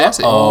Rich and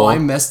Sassy. Oh, I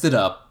messed it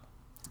up.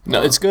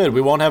 No, it's good.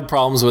 We won't have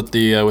problems with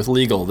the with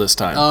legal this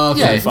time. Okay,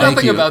 Yeah, thank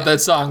nothing you. about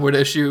that song would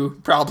issue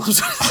problems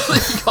with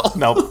legal.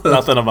 Nope,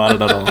 nothing about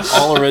it at all.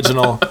 All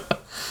original.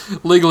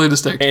 Legally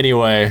distinct.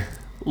 Anyway,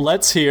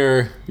 let's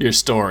hear your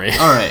story.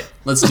 All right,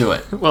 let's do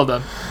it. Well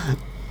done.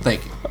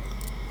 Thank you.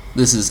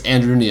 This is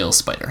Andrew Neal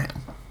Spider-Ham.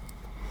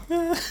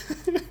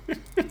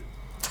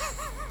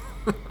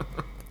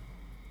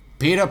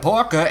 Peter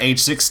Porker, age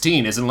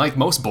 16, isn't like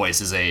most boys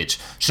his age.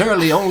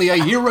 Surely only a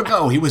year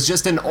ago he was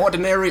just an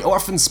ordinary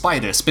orphan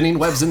spider spinning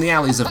webs in the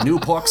alleys of New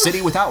Pork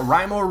City without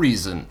rhyme or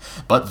reason.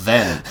 But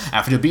then,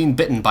 after being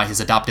bitten by his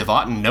adoptive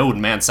aunt and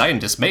known mad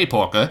scientist May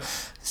Porker,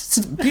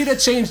 Peter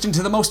changed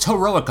into the most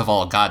heroic of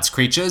all God's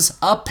creatures,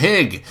 a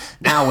pig.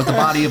 Now, with the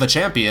body of a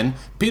champion,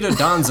 Peter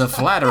dons a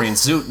flattering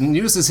suit and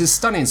uses his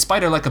stunning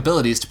spider-like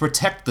abilities to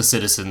protect the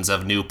citizens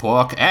of New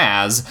Pork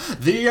as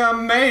the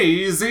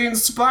Amazing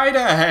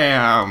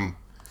Spider-Ham.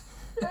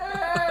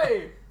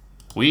 Hey!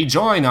 We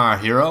join our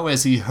hero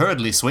as he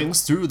hurriedly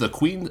swings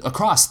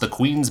across the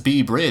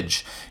Queensbee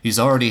Bridge. He's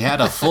already had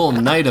a full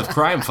night of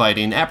crime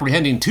fighting,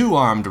 apprehending 2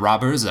 armed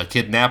robbers, a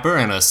kidnapper,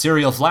 and a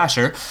serial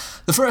flasher.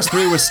 The first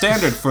 3 were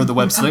standard for the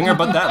web slinger,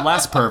 but that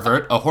last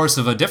pervert, a horse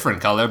of a different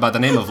color by the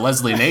name of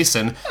Leslie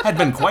Nason, had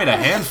been quite a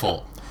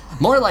handful.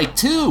 More like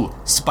 2,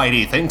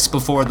 Spidey thinks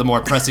before the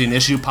more pressing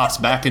issue pops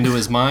back into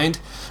his mind.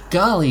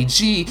 Golly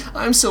gee,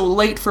 I'm so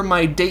late for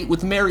my date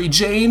with Mary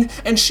Jane,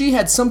 and she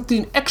had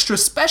something extra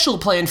special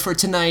planned for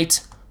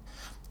tonight.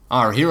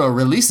 Our hero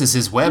releases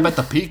his web at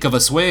the peak of a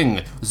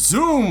swing.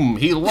 Zoom!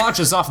 He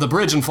launches off the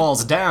bridge and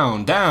falls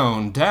down,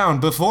 down, down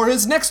before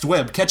his next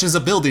web catches a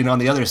building on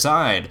the other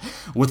side.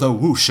 With a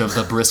whoosh of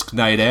the brisk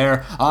night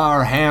air,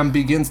 our ham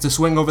begins to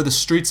swing over the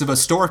streets of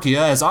Astorkia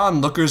as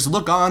onlookers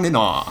look on in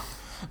awe.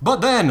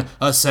 But then,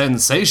 a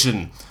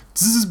sensation.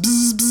 Bzz,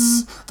 bzz,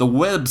 bzz. The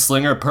web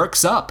slinger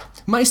perks up.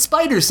 My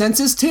spider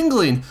sense is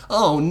tingling.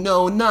 Oh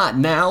no, not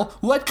now.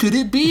 What could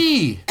it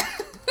be?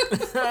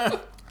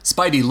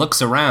 Spidey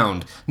looks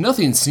around.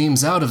 Nothing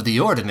seems out of the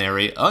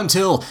ordinary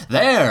until,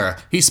 there,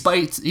 he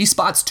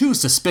spots 2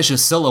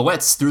 suspicious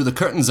silhouettes through the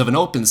curtains of an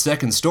open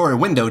second-story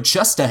window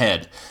just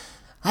ahead.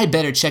 I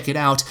better check it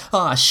out.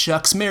 Aw,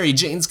 shucks, Mary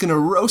Jane's gonna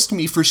roast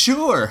me for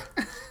sure.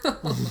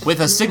 With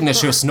a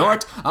signature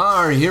snort,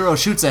 our hero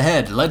shoots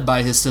ahead, led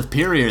by his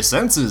superior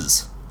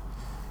senses.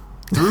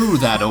 Through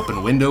that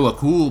open window, a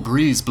cool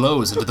breeze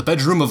blows into the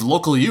bedroom of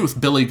local youth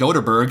Billy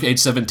Goderberg, age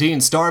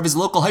 17, star of his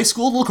local high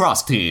school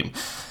lacrosse team.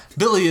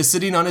 Billy is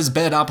sitting on his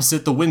bed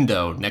opposite the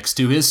window, next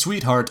to his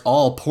sweetheart,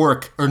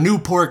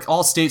 Newport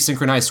All-State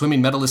Synchronized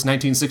Swimming Medalist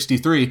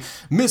 1963,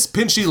 Miss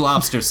Pinchy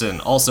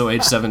Lobsterson, also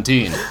age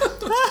 17.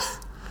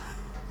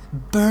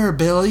 Brr,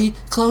 Billy,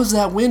 close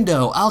that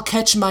window. I'll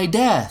catch my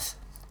death.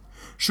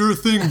 Sure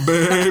thing,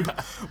 babe.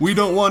 We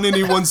don't want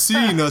anyone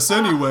seeing us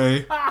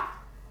anyway.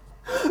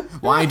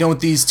 Why don't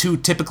these 2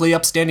 typically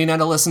upstanding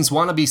adolescents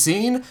want to be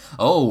seen?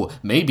 Oh,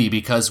 maybe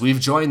because we've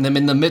joined them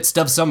in the midst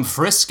of some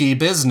frisky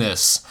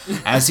business.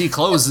 As he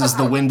closes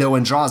the window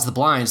and draws the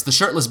blinds, the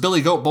shirtless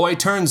Billy Goat Boy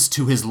turns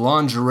to his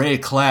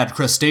lingerie-clad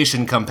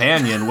crustacean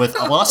companion with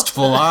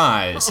lustful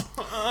eyes.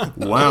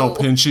 Wow,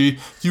 Pinchy,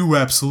 you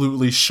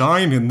absolutely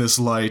shine in this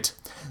light.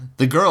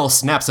 The girl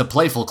snaps a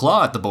playful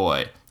claw at the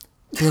boy.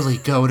 Billy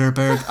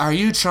Goderberg, are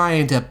you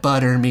trying to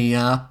butter me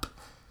up?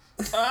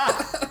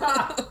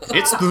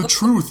 It's the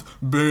truth,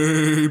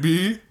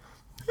 baby.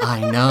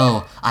 I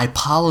know. I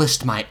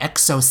polished my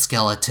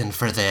exoskeleton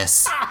for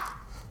this.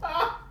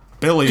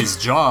 Billy's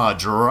jaw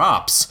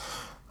drops.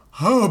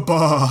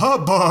 Hubba,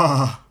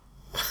 hubba.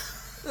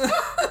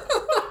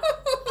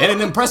 In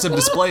an impressive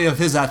display of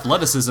his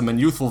athleticism and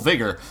youthful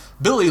vigor,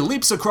 Billy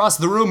leaps across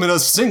the room in a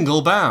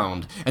single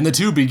bound, and the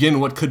 2 begin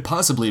what could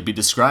possibly be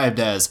described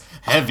as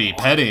heavy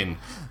petting.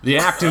 The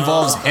act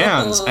involves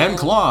hands and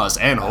claws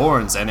and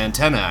horns and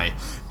antennae.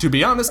 To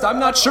be honest, I'm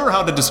not sure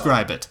how to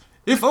describe it.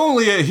 If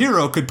only a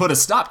hero could put a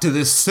stop to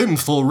this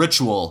sinful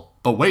ritual.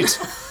 But wait,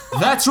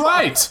 that's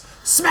right!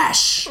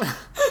 Smash!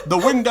 The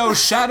window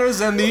shatters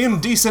and the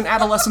indecent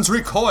adolescents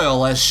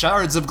recoil as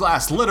shards of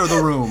glass litter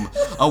the room.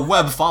 A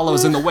web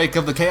follows in the wake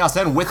of the chaos,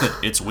 and with it,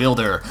 its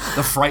wielder.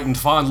 The frightened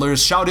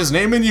fondlers shout his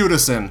name in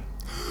unison.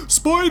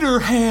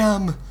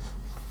 Spider-Ham!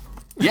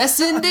 Yes,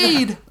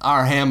 indeed,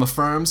 our ham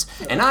affirms,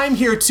 and I'm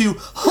here to...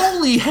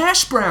 Holy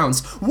hash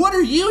browns! What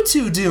are you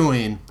 2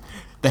 doing?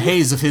 The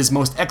haze of his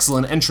most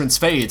excellent entrance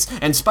fades,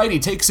 and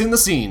Spidey takes in the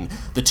scene,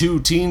 the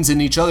 2 teens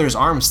in each other's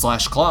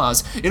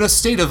arms/claws, in a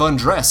state of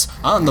undress,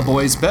 on the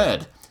boy's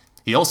bed.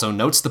 He also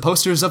notes the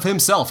posters of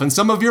himself and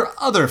some of your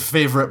other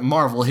favorite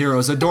Marvel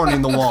heroes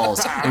adorning the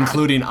walls,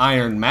 including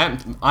Iron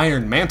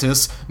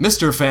Mantis,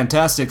 Mr.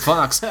 Fantastic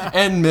Fox,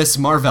 and Miss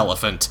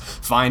Marvelephant.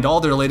 Find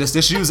all their latest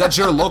issues at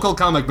your local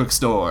comic book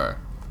store.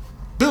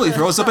 Billy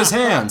throws up his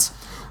hands.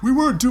 We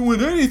weren't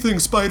doing anything,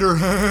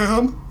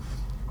 Spider-Ham.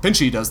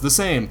 Pinchy does the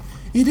same.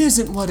 It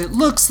isn't what it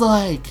looks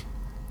like.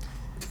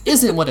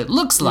 Isn't what it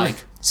looks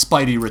like,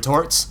 Spidey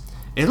retorts.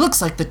 It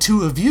looks like the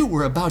 2 of you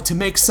were about to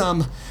make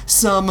some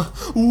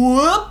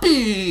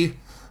whoopee.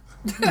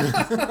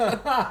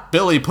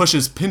 Billy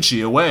pushes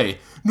Pinchy away.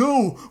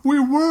 No, we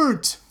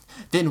weren't.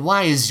 Then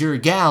why is your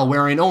gal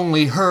wearing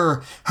only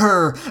her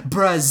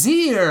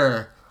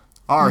brassiere?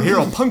 Our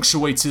hero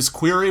punctuates his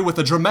query with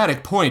a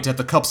dramatic point at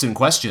the cups in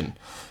question.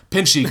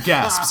 Pinchy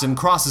gasps and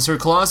crosses her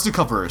claws to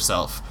cover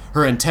herself.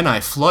 Her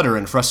antennae flutter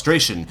in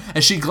frustration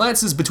as she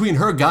glances between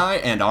her guy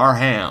and our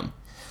ham.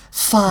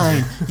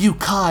 Fine, you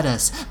caught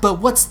us, but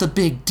what's the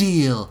big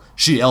deal?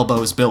 She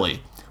elbows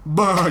Billy.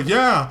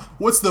 Yeah,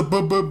 what's the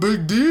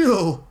big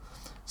deal?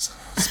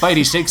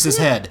 Spidey shakes his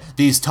head.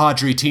 These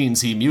tawdry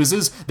teens, he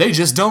muses, they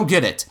just don't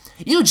get it.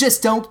 You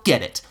just don't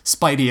get it,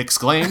 Spidey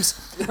exclaims.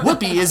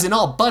 Whoopee isn't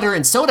all butter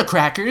and soda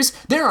crackers.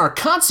 There are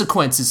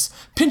consequences.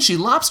 Pinchy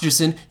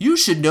Lobsterson, you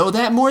should know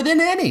that more than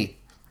any.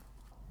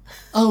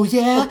 Oh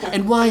yeah?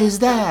 And why is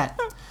that?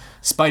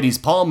 Spidey's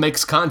palm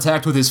makes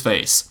contact with his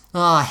face.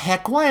 Aw,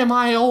 heck, why am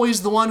I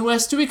always the one who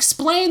has to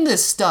explain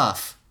this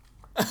stuff?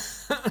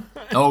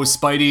 Oh,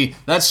 Spidey,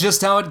 that's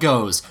just how it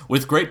goes.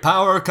 With great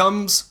power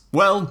comes,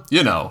 well,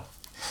 you know.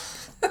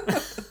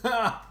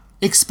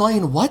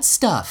 Explain what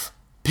stuff?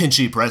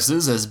 Pinchy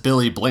presses as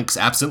Billy blinks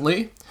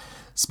absently.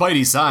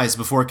 Spidey sighs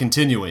before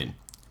continuing.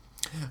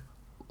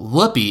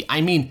 Whoopee,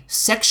 I mean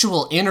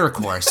sexual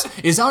intercourse,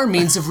 is our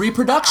means of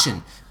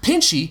reproduction.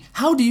 Pinchy,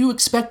 how do you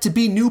expect to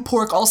be New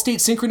Pork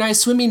All-State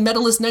Synchronized Swimming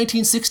Medalist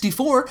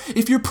 1964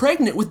 if you're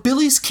pregnant with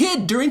Billy's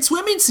kid during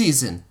swimming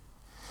season?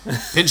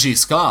 Pinchy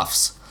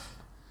scoffs.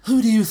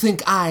 Who do you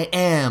think I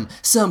am?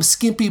 Some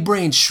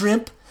skimpy-brained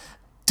shrimp?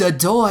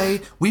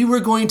 Dadoy, we were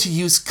going to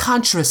use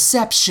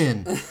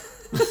contraception.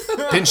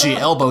 Pinchy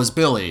elbows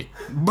Billy.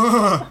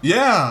 Buh,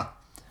 yeah.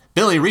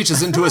 Billy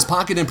reaches into his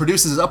pocket and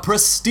produces a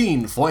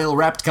pristine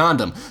foil-wrapped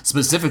condom,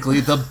 specifically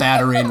the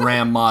battering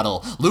ram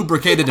model,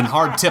 lubricated and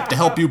hard-tipped to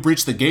help you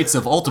breach the gates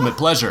of ultimate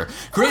pleasure.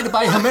 Created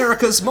by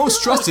America's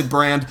most trusted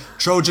brand,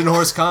 Trojan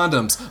Horse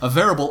Condoms,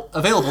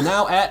 available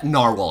now at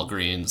Narwhal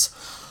Greens.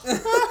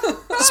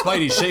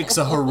 Spidey shakes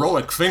a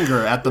heroic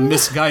finger at the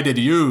misguided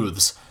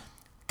youths.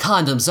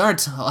 Condoms aren't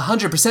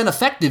 100%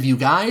 effective, you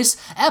guys.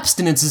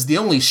 Abstinence is the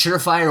only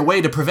surefire way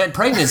to prevent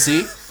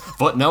pregnancy.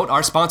 Footnote,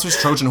 our sponsors,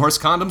 Trojan Horse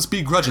Condoms,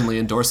 begrudgingly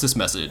endorse this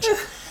message.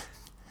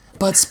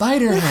 But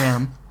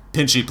Spider-Ham,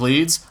 Pinchy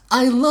pleads.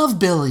 I love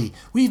Billy.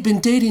 We've been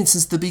dating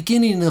since the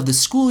beginning of the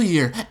school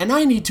year, and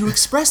I need to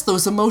express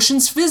those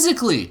emotions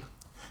physically.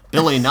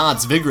 Billy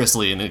nods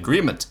vigorously in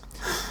agreement.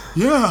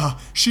 Yeah,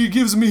 she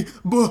gives me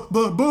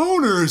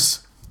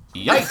boners.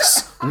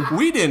 Yikes,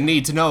 we didn't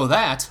need to know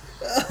that.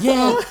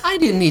 Yeah, I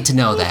didn't need to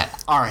know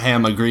that. Our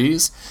Ham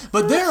agrees.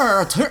 But there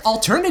are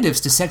alternatives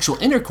to sexual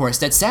intercourse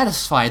that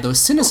satisfy those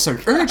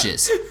sinister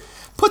urges.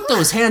 Put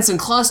those hands and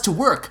claws to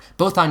work,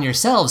 both on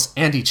yourselves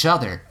and each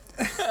other.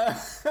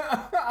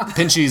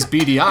 Pinchy's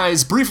beady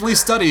eyes briefly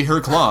study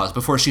her claws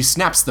before she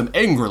snaps them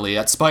angrily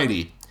at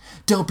Spidey.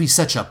 Don't be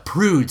such a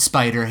prude,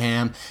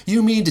 Spider-Ham.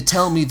 You mean to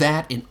tell me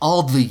that in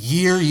all the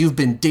year you've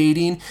been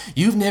dating,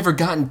 you've never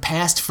gotten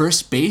past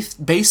first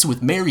base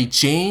with Mary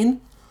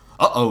Jane?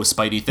 Uh-oh,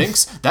 Spidey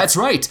thinks. That's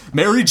right,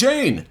 Mary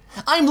Jane.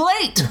 I'm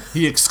late,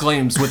 he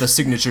exclaims with a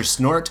signature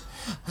snort.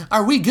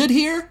 Are we good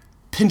here?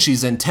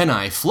 Pinchy's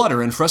antennae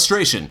flutter in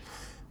frustration.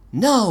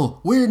 No,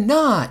 we're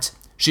not.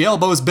 She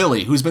elbows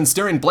Billy, who's been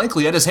staring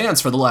blankly at his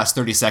hands for the last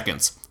 30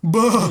 seconds.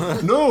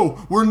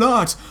 No, we're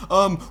not.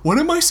 What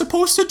am I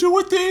supposed to do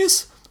with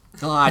these?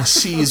 Ah,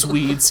 cheese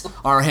weeds,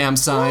 our Ham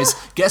sighs.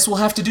 Guess we'll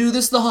have to do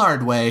this the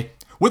hard way.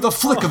 With a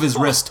flick of his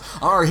wrist,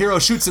 our hero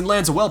shoots and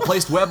lands a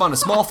well-placed web on a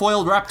small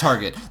foil-wrapped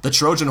target, the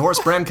Trojan Horse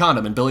brand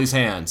condom in Billy's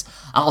hands.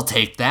 I'll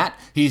take that,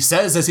 he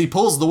says as he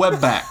pulls the web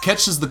back,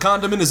 catches the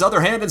condom in his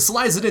other hand, and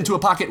slides it into a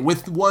pocket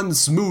with one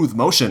smooth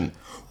motion.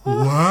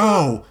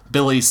 Wow,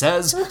 Billy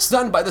says,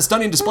 stunned by the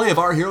stunning display of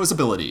our hero's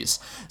abilities.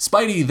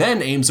 Spidey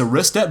then aims a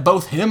wrist at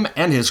both him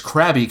and his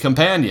crabby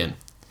companion.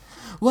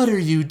 What are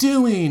you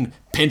doing?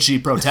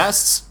 Pinchy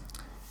protests.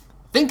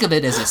 Think of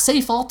it as a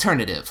safe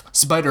alternative,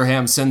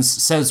 Spider-Ham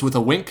says with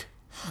a wink.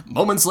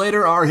 Moments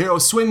later, our hero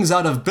swings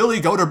out of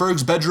Billy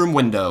Goderberg's bedroom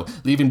window,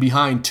 leaving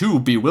behind two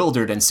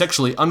bewildered and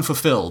sexually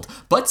unfulfilled,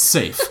 but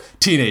safe,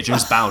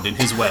 teenagers bound in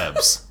his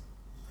webs.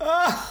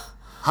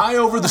 High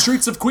over the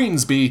streets of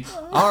Queensby,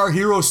 our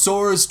hero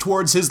soars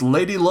towards his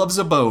lady love's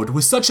abode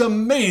with such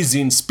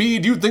amazing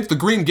speed you'd think the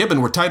green gibbon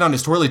were tied on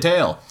his twirly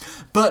tail.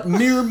 But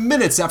mere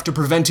minutes after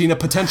preventing a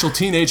potential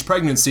teenage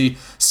pregnancy,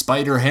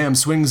 Spider-Ham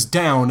swings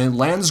down and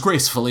lands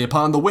gracefully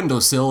upon the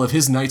windowsill of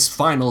his night's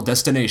final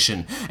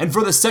destination. And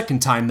for the second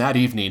time that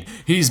evening,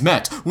 he's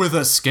met with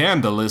a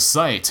scandalous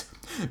sight.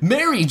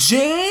 Mary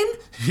Jane?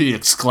 He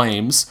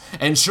exclaims.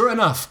 And sure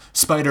enough,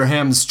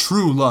 Spider-Ham's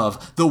true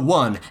love, the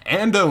one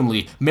and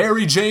only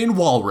Mary Jane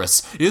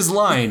Walrus, is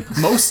lying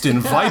most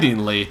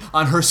invitingly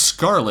on her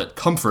scarlet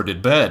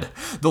comforted bed.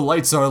 The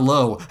lights are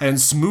low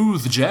and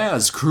smooth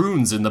jazz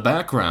croons in the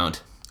background.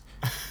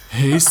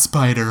 Hey,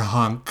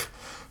 Spider-Hunk,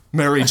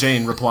 Mary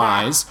Jane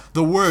replies.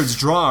 The words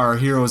draw our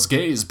hero's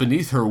gaze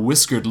beneath her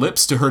whiskered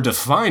lips to her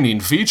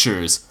defining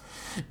features.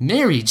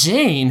 Mary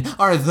Jane,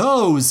 are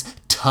those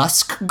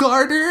tusk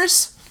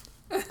garters?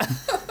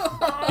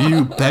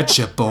 You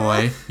betcha,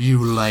 boy, you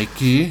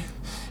likey.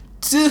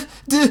 Do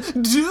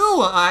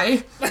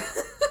I?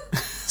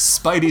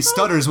 Spidey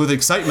stutters with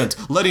excitement,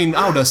 letting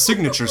out a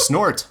signature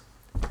snort.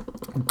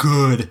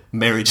 Good,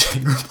 Mary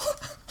Jane replies.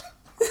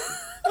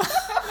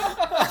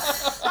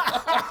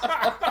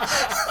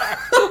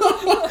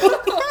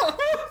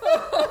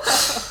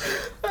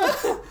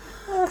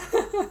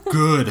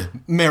 Good,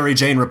 Mary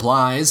Jane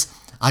replies.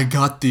 I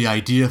got the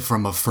idea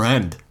from a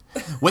friend.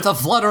 With a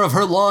flutter of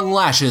her long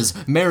lashes,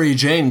 Mary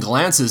Jane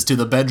glances to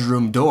the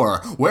bedroom door,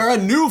 where a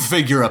new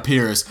figure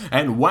appears,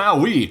 and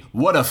wowee,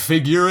 what a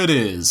figure it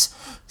is.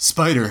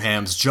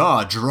 Spider-Ham's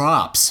jaw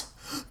drops.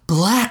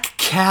 Black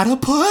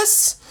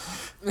Catapus?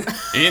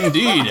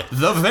 Indeed,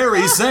 the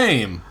very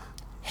same.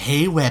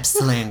 Hey, web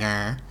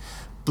slinger.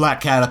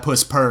 Black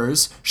Catapus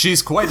purrs.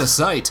 She's quite a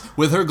sight,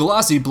 with her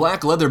glossy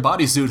black leather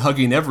bodysuit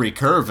hugging every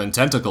curve and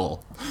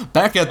tentacle.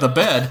 Back at the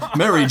bed,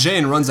 Mary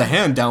Jane runs a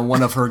hand down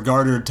one of her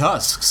gartered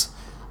tusks.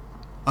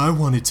 I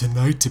wanted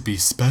tonight to be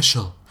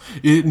special.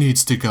 It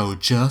needs to go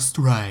just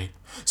right.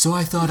 So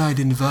I thought I'd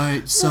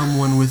invite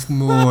someone with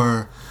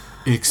more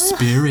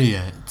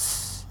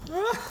experience.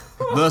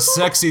 The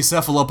sexy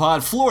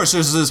cephalopod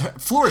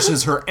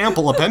flourishes her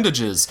ample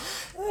appendages.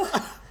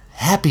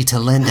 Happy to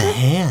lend a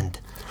hand.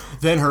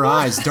 Then her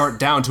eyes dart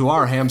down to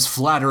our Ham's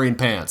flattering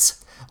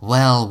pants.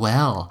 Well,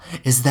 well,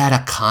 is that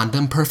a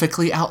condom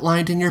perfectly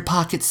outlined in your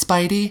pocket,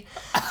 Spidey?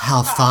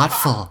 How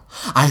thoughtful.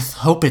 I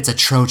hope it's a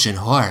Trojan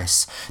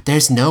horse.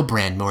 There's no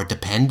brand more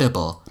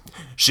dependable.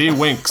 She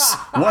winks.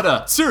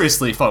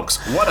 Seriously, folks,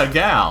 what a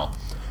gal.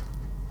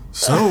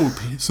 So,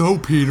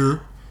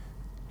 Peter,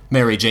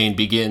 Mary Jane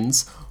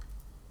begins.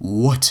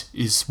 What's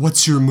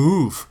your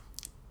move?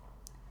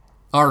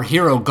 Our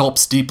hero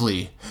gulps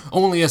deeply.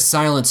 Only a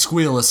silent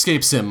squeal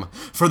escapes him.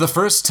 For the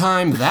first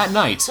time that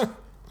night,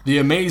 the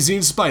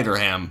amazing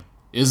Spider-Ham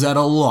is at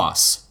a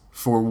loss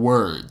for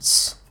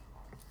words.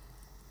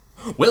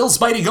 Will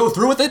Spidey go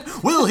through with it?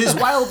 Will his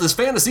wildest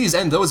fantasies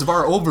and those of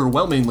our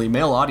overwhelmingly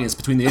male audience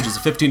between the ages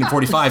of 15 and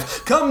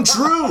 45 come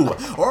true?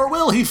 Or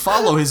will he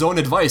follow his own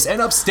advice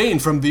and abstain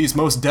from these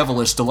most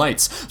devilish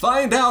delights?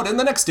 Find out in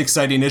the next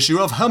exciting issue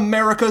of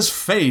America's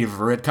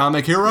favorite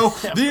comic hero,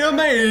 The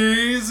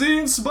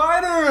Amazing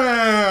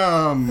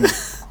Spider-Ham!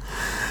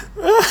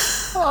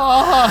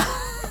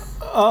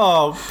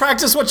 Oh,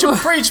 practice what you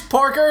preach,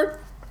 Parker!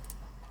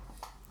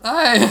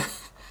 I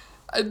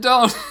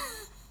don't...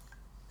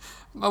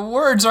 My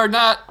words are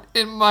not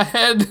in my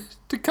head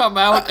to come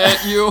out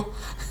at you.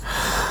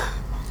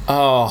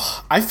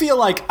 Oh, I feel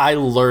like I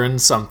learned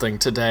something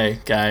today,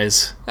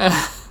 guys.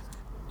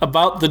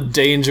 About the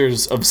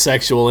dangers of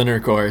sexual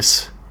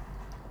intercourse.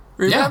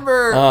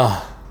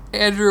 Remember,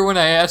 Andrew, when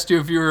I asked you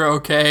if you were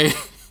okay?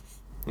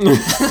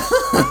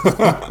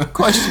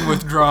 Question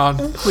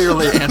withdrawn.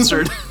 Clearly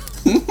answered.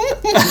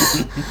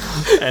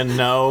 And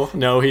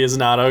no, he is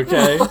not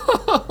okay.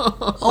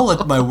 I'll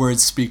let my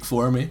words speak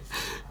for me.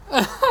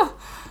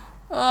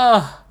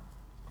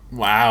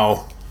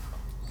 Wow.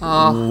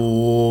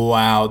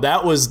 Wow,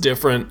 that was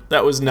different.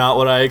 That was not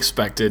what I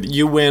expected.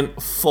 You went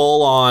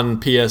full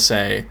on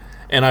PSA,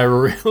 and I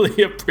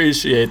really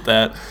appreciate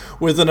that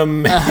with an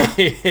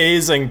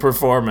amazing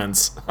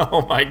performance.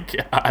 Oh my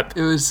god.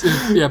 It was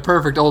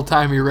perfect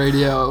old-timey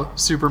radio,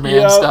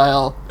 Superman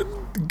style.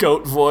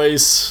 Goat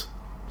voice,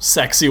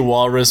 sexy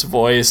walrus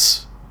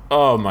voice.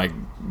 Oh my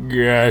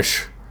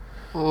gosh.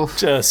 Oof.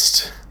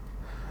 Just...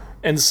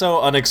 and so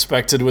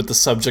unexpected with the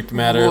subject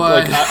matter.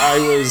 What? Like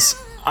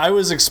I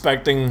was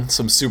expecting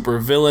some super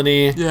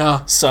villainy,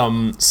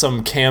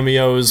 some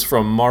cameos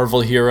from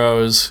Marvel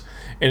heroes,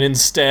 and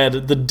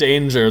instead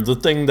the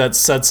thing that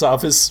sets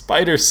off his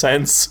spider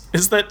sense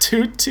is that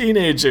two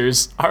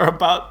teenagers are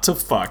about to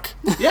fuck.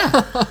 Yeah.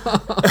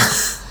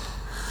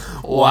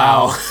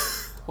 Wow.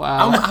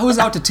 I was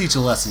out to teach a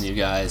lesson, you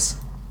guys.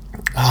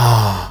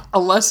 A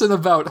lesson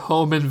about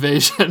home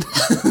invasion.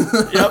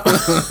 Yep.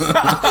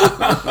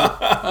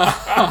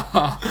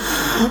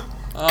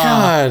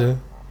 God,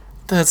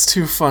 that's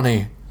too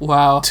funny.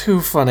 Wow.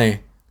 Too funny.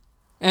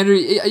 Andrew,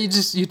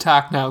 you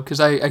talk now, because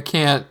I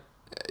can't.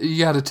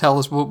 You got to tell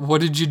us,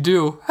 what did you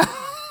do?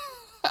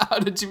 How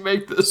did you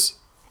make this?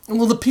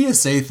 Well, the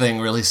PSA thing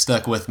really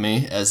stuck with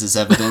me, as is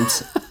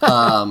evident.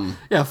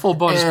 Yeah, full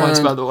bonus points,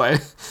 by the way.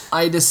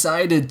 I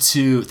decided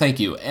to, thank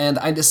you, and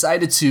I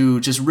decided to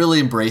just really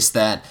embrace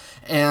that.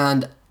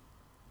 And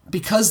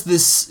because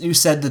you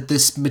said that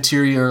this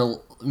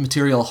material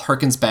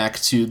harkens back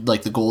to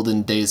like the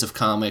golden days of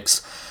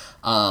comics,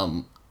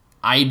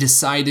 I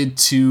decided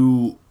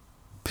to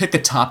pick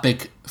a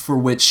topic for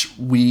which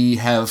we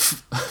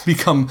have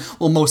become,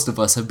 well, most of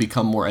us have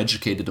become more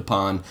educated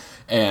upon,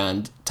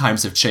 and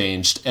times have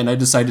changed, and I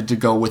decided to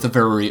go with a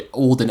very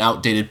old and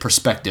outdated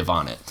perspective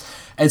on it.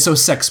 And so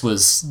sex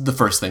was the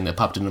first thing that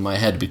popped into my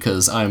head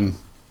because I'm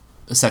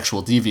a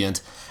sexual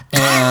deviant,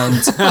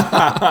 and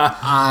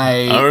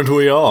Aren't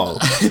we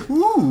all?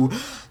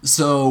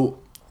 So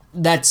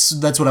that's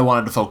what I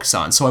wanted to focus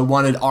on. So I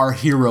wanted our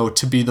hero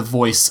to be the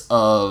voice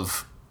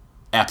of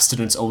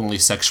abstinence-only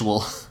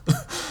sexual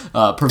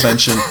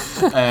prevention,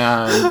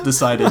 and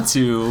decided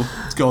to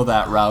go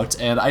that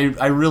route. And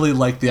I really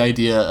like the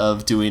idea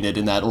of doing it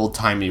in that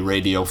old-timey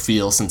radio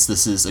feel, since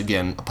this is,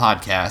 again, a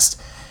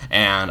podcast.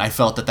 And I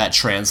felt that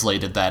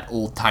translated that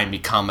old-timey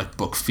comic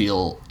book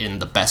feel in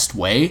the best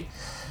way.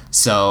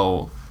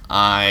 So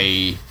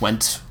I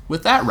went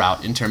with that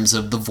route in terms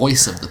of the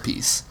voice of the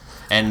piece.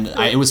 And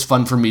it was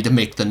fun for me to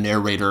make the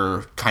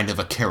narrator kind of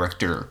a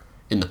character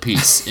in the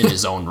piece in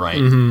his own right.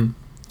 Mm-hmm.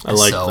 I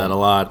like that a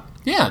lot.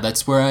 Yeah,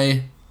 that's where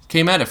I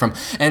came at it from.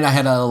 And I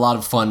had a lot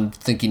of fun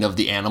thinking of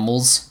the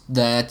animals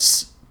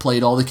that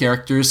played all the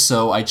characters,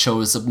 so I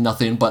chose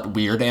nothing but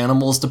weird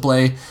animals to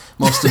play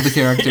most of the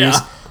characters.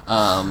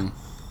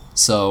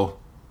 So,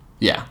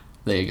 yeah,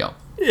 there you go.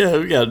 Yeah,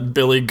 we got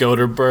Billy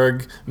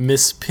Goderberg,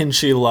 Miss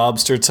Pinchy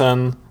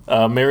Lobsterton,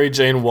 Mary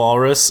Jane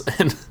Walrus,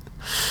 and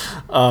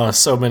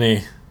so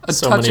many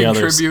others. A touching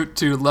tribute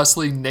to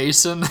Leslie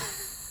Nason.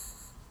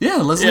 Yeah,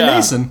 Leslie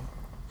Nason.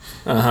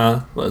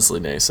 Leslie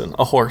Nason,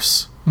 a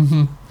horse.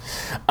 Mm-hmm.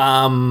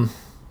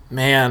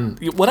 Man,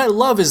 what I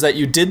love is that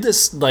you did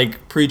this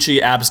like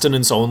preachy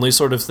abstinence only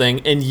sort of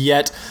thing, and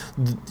yet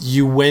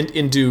you went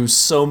into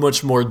so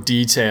much more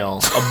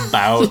detail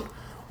about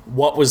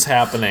what was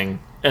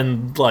happening,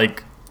 and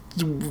like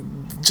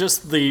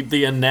just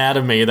the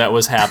anatomy that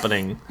was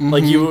happening.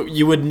 Like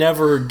you would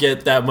never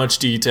get that much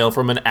detail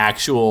from an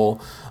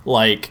actual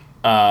like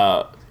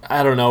I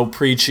don't know,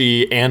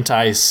 preachy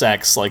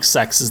anti-sex, like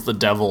sex is the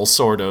devil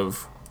sort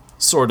of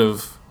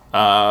PSA.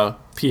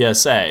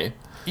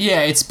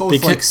 Yeah, it's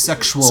both like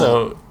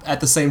sexual at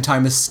the same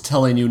time as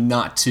telling you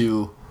not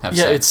to have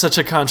sex. Yeah, it's such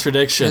a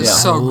contradiction.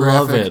 It's so I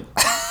love graphic.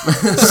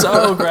 it.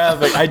 So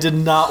graphic. I did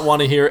not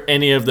want to hear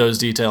any of those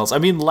details. I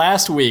mean,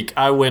 last week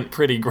I went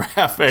pretty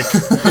graphic.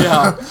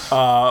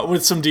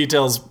 With some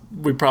details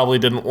we probably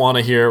didn't want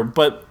to hear,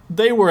 but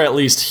they were at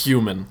least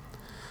human.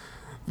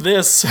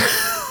 This,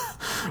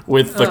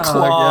 with the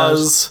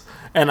claws,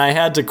 and I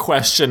had to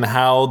question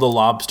how the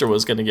lobster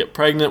was going to get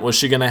pregnant. Was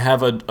she going to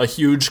have a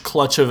huge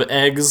clutch of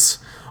eggs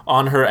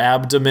on her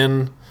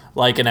abdomen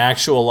like an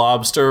actual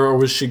lobster, or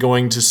was she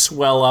going to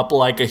swell up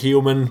like a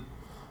human?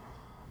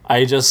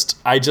 I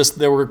just,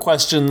 there were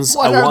questions.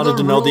 I wanted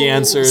to know the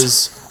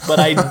answers, but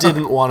I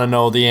didn't want to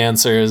know the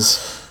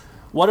answers.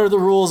 What are the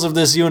rules of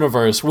this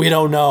universe? We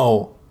don't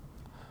know.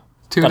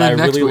 Tune in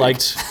next week.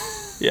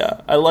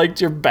 I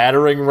liked your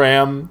battering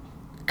ram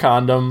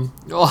condom.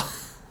 Oh,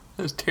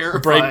 that's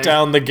terrifying. Break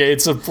down the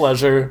gates of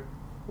pleasure.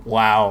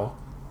 Wow.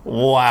 Good,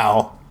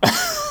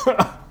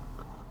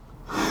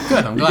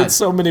 I'm You glad. get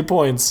so many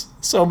points.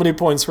 So many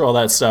points for all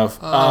that stuff.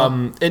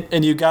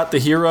 And you got the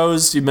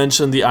heroes. You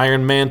mentioned the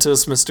Iron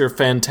Mantis, Mr.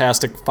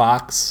 Fantastic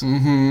Fox,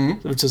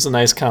 which is a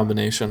nice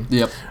combination.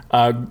 Yep.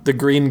 The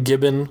Green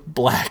Gibbon,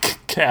 Black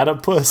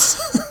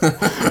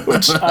Catapus,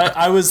 which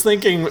I was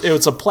thinking it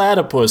was a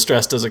platypus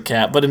dressed as a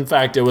cat, but in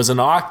fact it was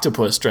an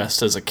octopus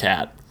dressed as a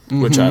cat,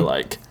 which I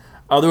like.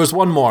 There was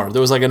one more.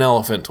 There was like an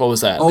elephant. What was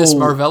that? Miss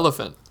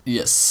Marvelephant.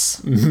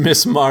 Yes.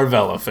 Miss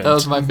Marvelephant. That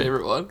was my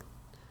favorite one.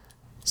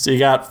 So you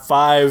got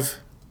 5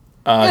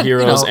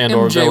 heroes and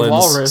or MJ villains.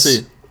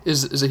 Walrus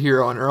is a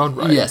hero in her own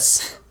right.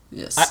 Yes.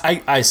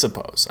 I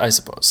suppose.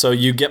 So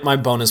you get my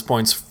bonus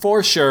points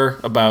for sure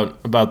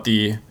about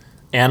the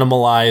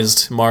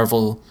animalized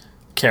Marvel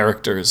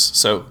characters.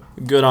 So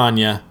good on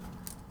ya.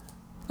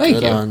 Thank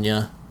Good you. on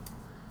ya.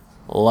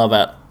 Love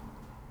it.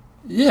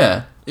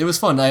 Yeah, it was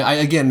fun. I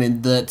again,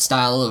 in that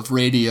style of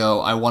radio,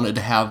 I wanted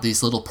to have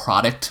these little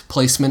product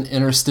placement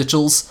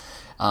interstitials.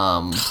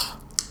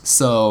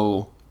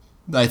 So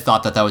I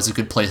thought that was a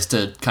good place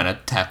to kind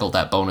of tackle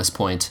that bonus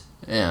point.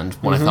 And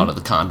when I thought of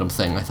the condom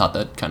thing, I thought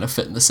that kind of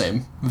fit in the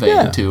same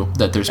vein too.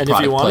 That there's And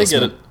product if you want to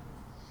placement. get it,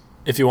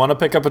 if you want to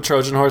pick up a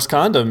Trojan horse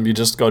condom, you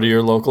just go to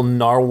your local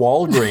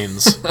Narwhal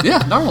Greens. Yeah,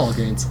 Narwhal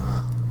Greens.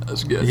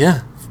 That's good.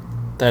 Yeah,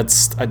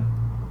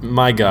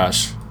 my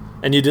gosh.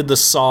 And you did the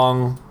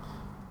song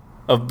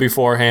of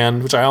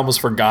beforehand, which I almost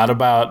forgot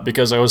about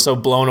because I was so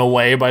blown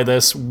away by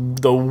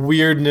the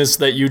weirdness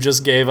that you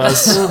just gave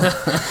us.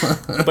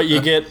 But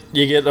you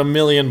get a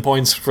million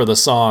points for the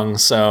song,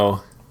 so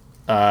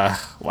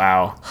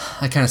wow.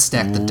 I kind of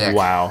stacked the deck.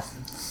 Wow.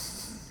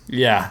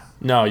 Yeah.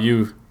 No,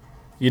 you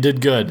did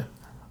good.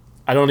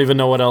 I don't even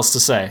know what else to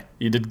say.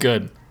 You did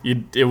good.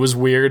 It was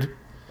weird.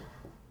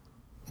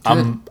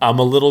 I'm a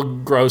little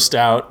grossed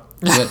out.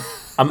 Good.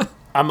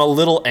 I'm a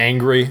little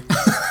angry.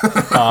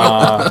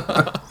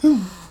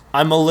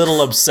 I'm a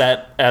little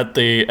upset at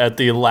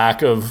the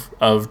lack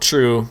of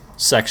true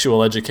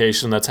sexual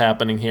education that's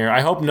happening here.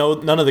 I hope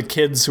none of the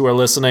kids who are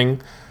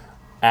listening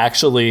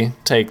actually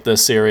take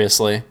this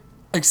seriously.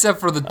 Except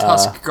for the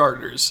tusk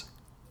garters.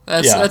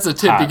 That's a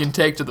tip you can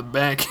take to the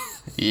bank.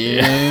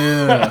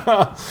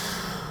 Yeah.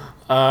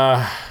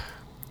 I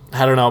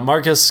don't know,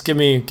 Marcus. Give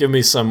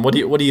me some. What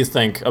do you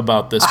think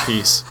about this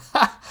piece?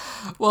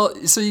 Well,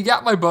 so you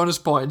got my bonus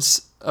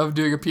points of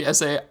doing a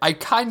PSA. I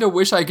kind of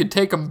wish I could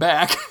take them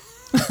back.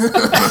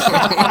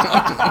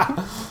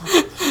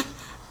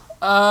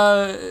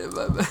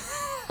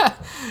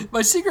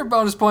 My secret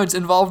bonus points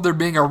involved there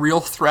being a real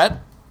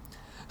threat.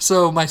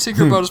 So my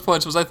secret bonus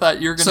points was I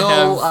thought you were going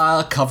to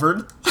have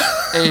covered.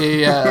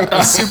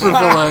 a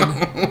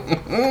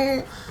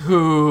supervillain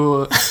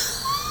who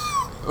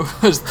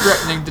was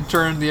threatening to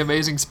turn the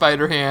Amazing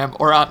Spider-Ham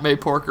or Aunt May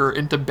Porker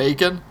into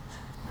bacon.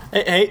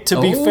 Hey, to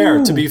be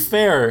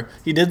fair,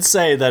 he did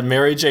say that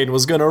Mary Jane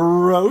was gonna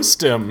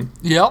roast him.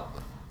 Yep.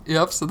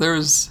 So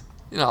there's,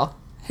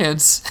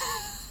 hints.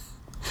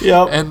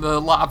 Yep. And the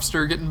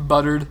lobster getting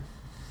buttered.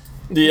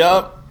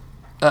 Yep.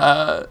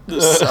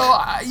 So,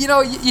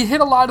 you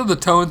hit a lot of the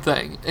tone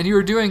thing, and you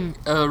were doing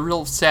a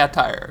real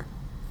satire.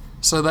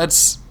 So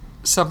that's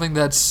something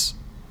that's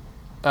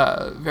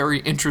very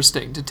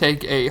interesting, to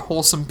take a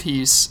wholesome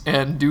piece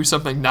and do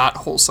something not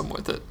wholesome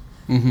with it.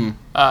 Mm-hmm.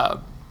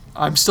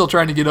 I'm still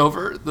trying to get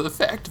over the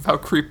fact of how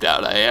creeped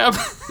out I am.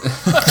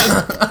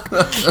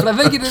 But I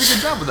think you did a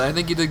good job with that. I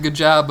think you did a good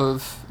job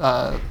of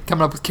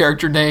coming up with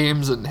character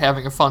names and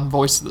having a fun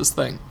voice to this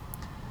thing.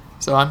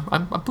 So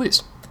I'm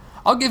pleased.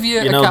 I'll give you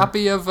a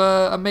copy of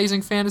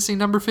Amazing Fantasy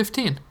number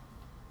 15,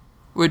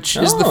 which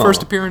is the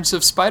first appearance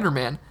of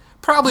Spider-Man.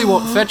 Probably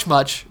won't fetch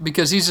much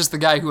because he's just the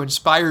guy who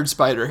inspired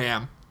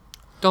Spider-Ham.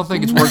 Don't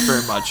think it's worth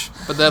very much,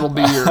 but that'll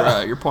be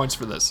your points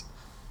for this.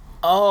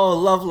 Oh,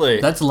 lovely.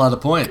 That's a lot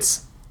of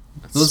points.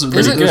 Those are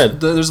Is it good?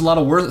 There's a lot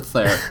of worth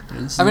there.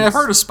 I mean, I've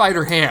heard of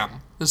Spider-Ham.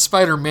 The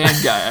Spider-Man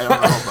guy I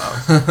don't know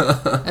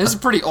about. It's a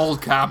pretty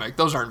old comic.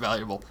 Those aren't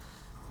valuable.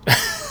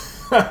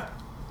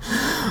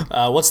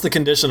 What's the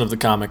condition of the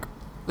comic?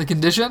 The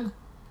condition?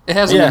 It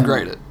hasn't Yeah. been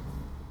graded.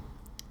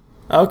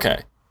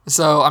 Okay.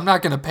 So I'm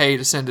not going to pay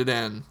to send it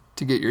in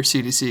to get your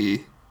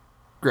CDC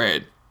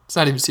grade. It's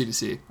not even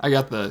CDC. I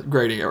got the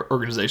grading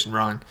organization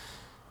wrong.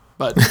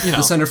 But, you know,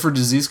 the Center for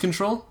Disease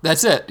Control.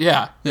 that's it,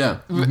 yeah. Yeah.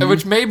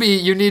 Which maybe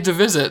you need to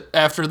visit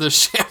after the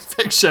sham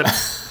fiction.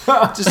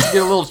 Just to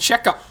get a little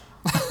checkup.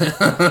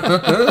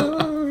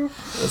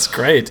 That's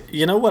great.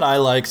 You know what I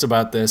liked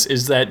about this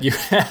is that you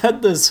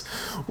had this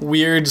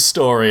weird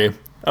story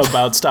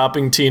about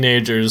stopping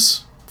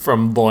teenagers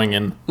from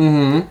boinging.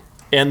 Mm-hmm.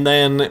 And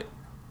then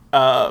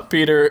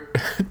Peter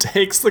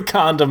takes the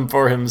condom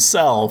for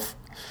himself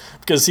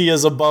because he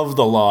is above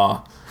the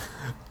law,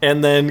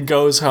 and then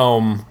goes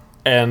home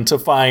and to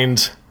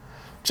find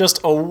just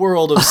a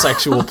world of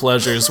sexual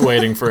pleasures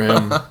waiting for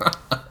him.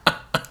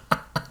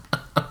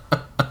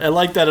 I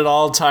like that it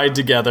all tied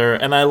together,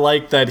 and I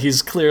like that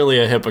he's clearly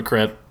a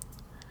hypocrite.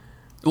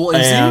 Well,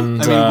 is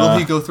And, he? I mean, will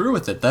he go through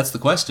with it? That's the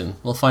question.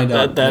 We'll find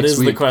out. That next is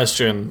week. the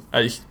question.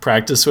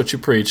 Practice what you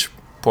preach,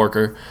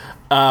 Porker.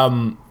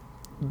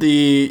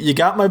 You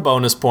got my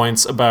bonus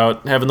points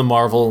about having the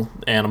Marvel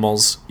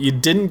animals. You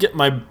didn't get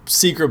my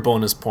secret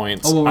bonus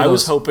points. Oh, what were I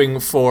was those? hoping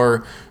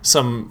for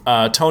some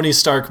Tony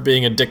Stark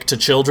being a dick to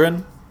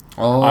children.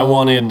 Oh. I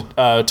wanted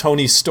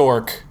Tony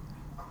Stork,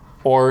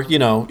 or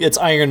it's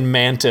Iron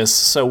Mantis.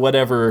 So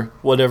whatever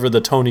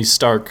the Tony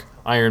Stark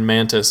Iron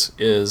Mantis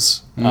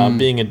is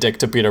being a dick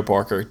to Peter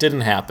Porker.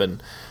 Didn't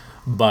happen,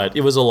 but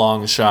it was a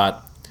long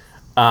shot.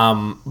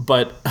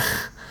 But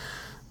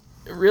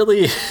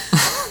really,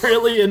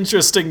 really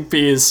interesting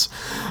piece.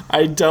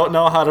 I don't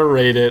know how to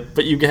rate it,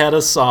 but you had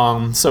a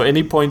song, so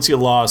any points you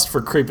lost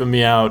for creeping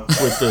me out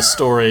with this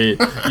story,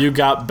 you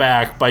got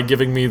back by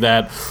giving me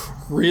that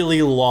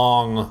really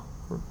long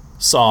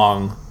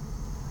song.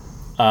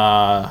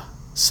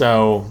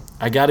 So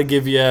I gotta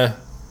give you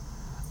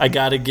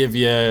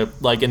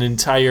like an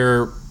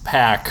entire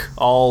pack,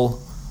 all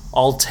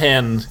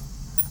 10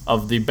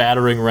 of the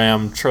battering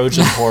ram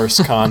Trojan horse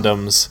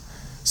condoms.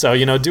 So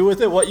do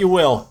with it what you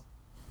will.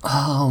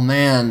 Oh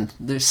man,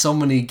 there's so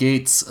many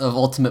gates of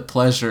ultimate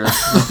pleasure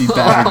that be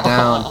battered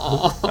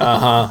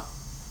down.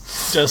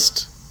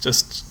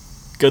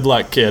 Just good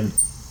luck, kid.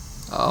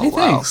 Oh, Hey, wow.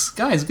 thanks,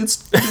 guys. Good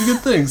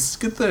things.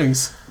 Good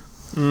things.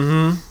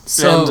 Mm-hmm.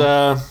 So,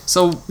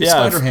 And yeah,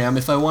 Spider-Ham.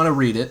 If I want to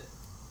read it,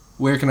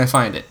 where can I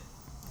find it?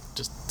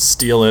 just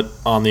steal it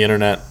on the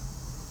internet.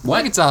 I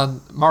think it's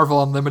on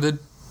Marvel Unlimited.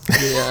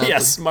 The,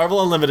 Yes,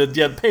 Marvel Unlimited.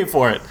 Yeah, pay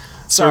for it.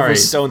 Sorry,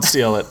 Service. don't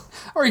steal it.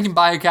 Or you can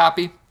buy a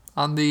copy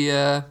on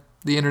the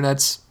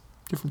internet's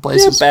different Yeah,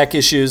 places. back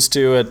issues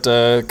too at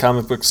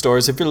comic book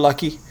stores if you're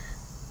lucky.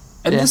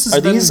 And Yeah. this has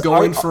Are been these-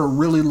 going are- for a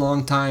really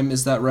long time.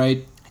 Is that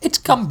right? It's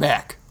come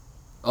back.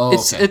 Oh,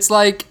 It's okay.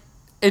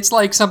 it's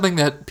like something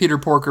that Peter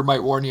Porker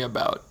might warn you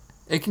about.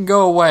 It can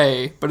go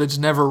away, but it's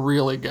never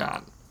really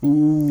gone.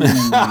 Ooh,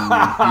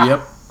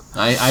 yep.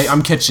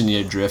 I'm catching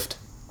you, Drift.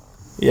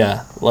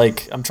 Yeah,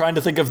 like I'm trying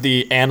to think of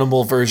the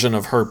animal version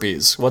of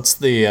herpes. What's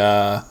the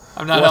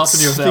I'm not what's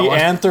helping you with that the one.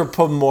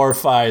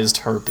 anthropomorphized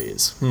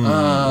herpes?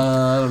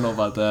 I don't know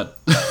about that.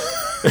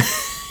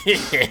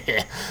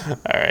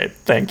 All right,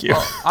 thank you.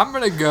 I'm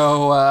gonna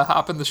go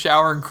hop in the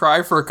shower and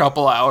cry for a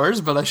couple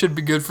hours, but I should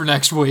be good for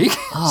next week.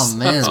 Oh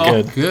man,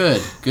 good.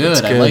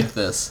 good. I good. like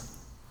this.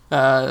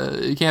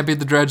 You can't beat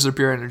the dredge of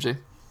pure energy.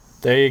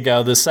 There you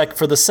go.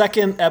 For the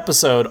second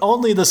episode,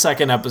 only the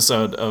second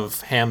episode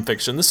of Ham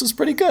Fiction. This was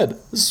pretty good.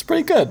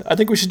 I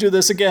think we should do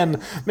this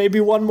again, maybe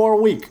one more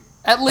week.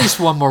 At least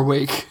one more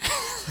week.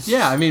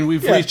 Yeah, I mean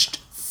we've reached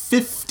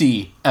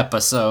 50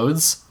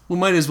 episodes. We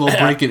might as well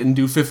break it and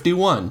do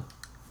 51.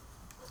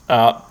 Oh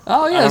yeah,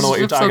 I don't this know what is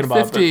you're talking episode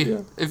about, but 50, yeah.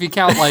 if you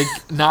count like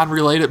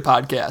non-related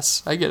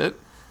podcasts. I get it.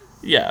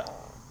 Yeah.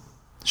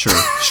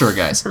 Sure,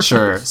 guys.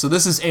 Sure. So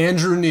this is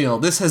Andrew Neal.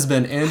 This has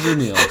been Andrew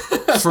Neal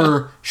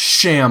for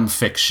Sham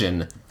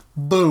Fiction.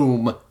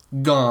 Boom.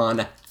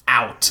 Gone.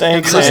 Out.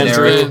 Thanks, Listen,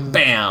 Andrew. Eric.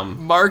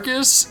 Bam.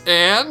 Marcus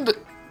and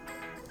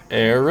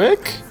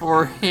Eric?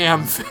 for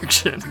Ham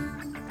Fiction.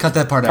 Cut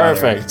that part out.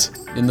 Eric. Perfect.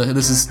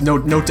 This is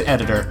note to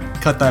editor.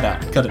 Cut that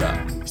out. Cut it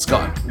out. It's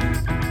gone.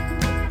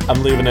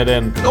 I'm leaving it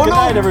in. Oh, Good no.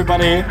 night,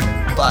 everybody.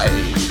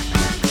 Bye.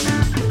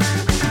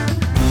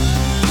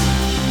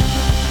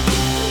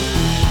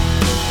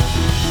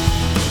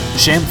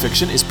 Sham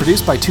Fiction is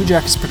produced by Two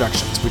Jackets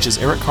Productions, which is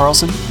Eric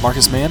Carlson,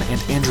 Marcus Mann,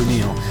 and Andrew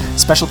Neal.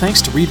 Special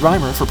thanks to Reed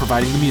Reimer for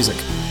providing the music.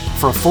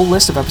 For a full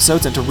list of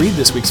episodes and to read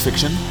this week's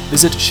fiction,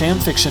 visit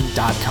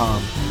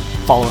shamfiction.com.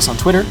 Follow us on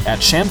Twitter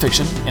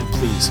 @shamfiction, and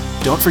please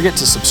don't forget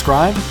to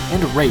subscribe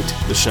and rate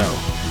the show.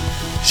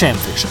 Sham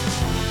Fiction.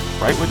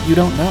 Write what you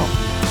don't know.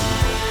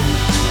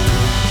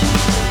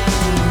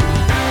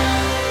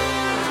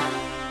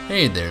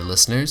 Hey there,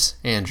 listeners.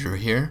 Andrew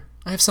here.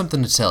 I have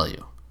something to tell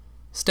you.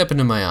 Step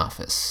into my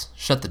office.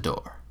 Shut the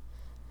door.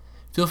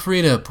 Feel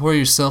free to pour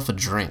yourself a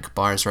drink.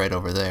 Bar's right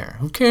over there.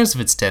 Who cares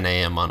if it's 10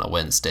 a.m. on a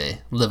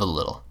Wednesday? Live a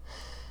little.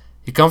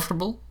 You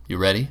comfortable? You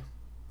ready?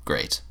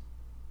 Great.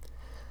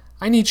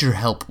 I need your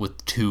help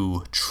with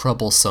 2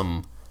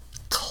 troublesome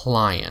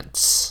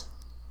clients.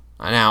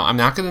 Now, I'm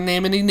not going to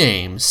name any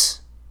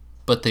names,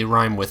 but they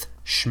rhyme with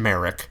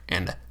Schmerich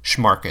and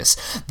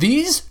Schmarkus.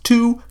 These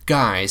 2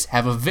 guys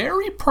have a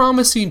very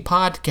promising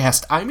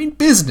podcast,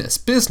 business,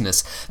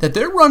 that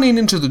they're running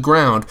into the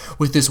ground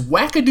with this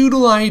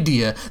wackadoodle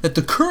idea that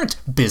the current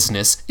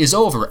business is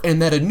over and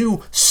that a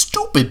new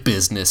stupid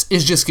business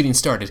is just getting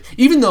started,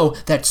 even though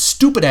that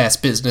stupid-ass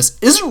business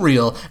isn't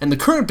real and the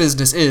current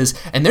business is,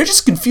 and they're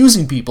just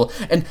confusing people,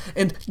 and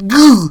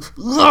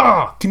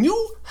can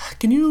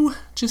you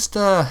just,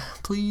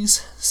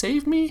 please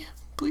save me?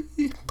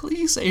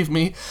 Please save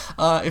me.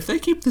 If they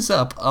keep this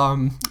up,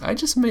 I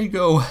just may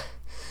go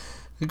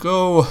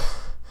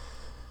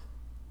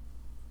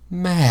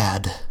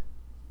mad.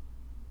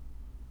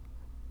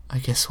 I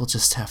guess we'll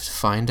just have to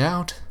find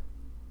out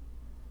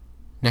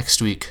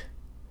next week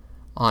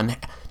on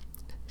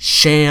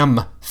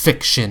Sham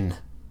Fiction.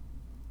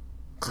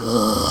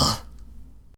 Ugh.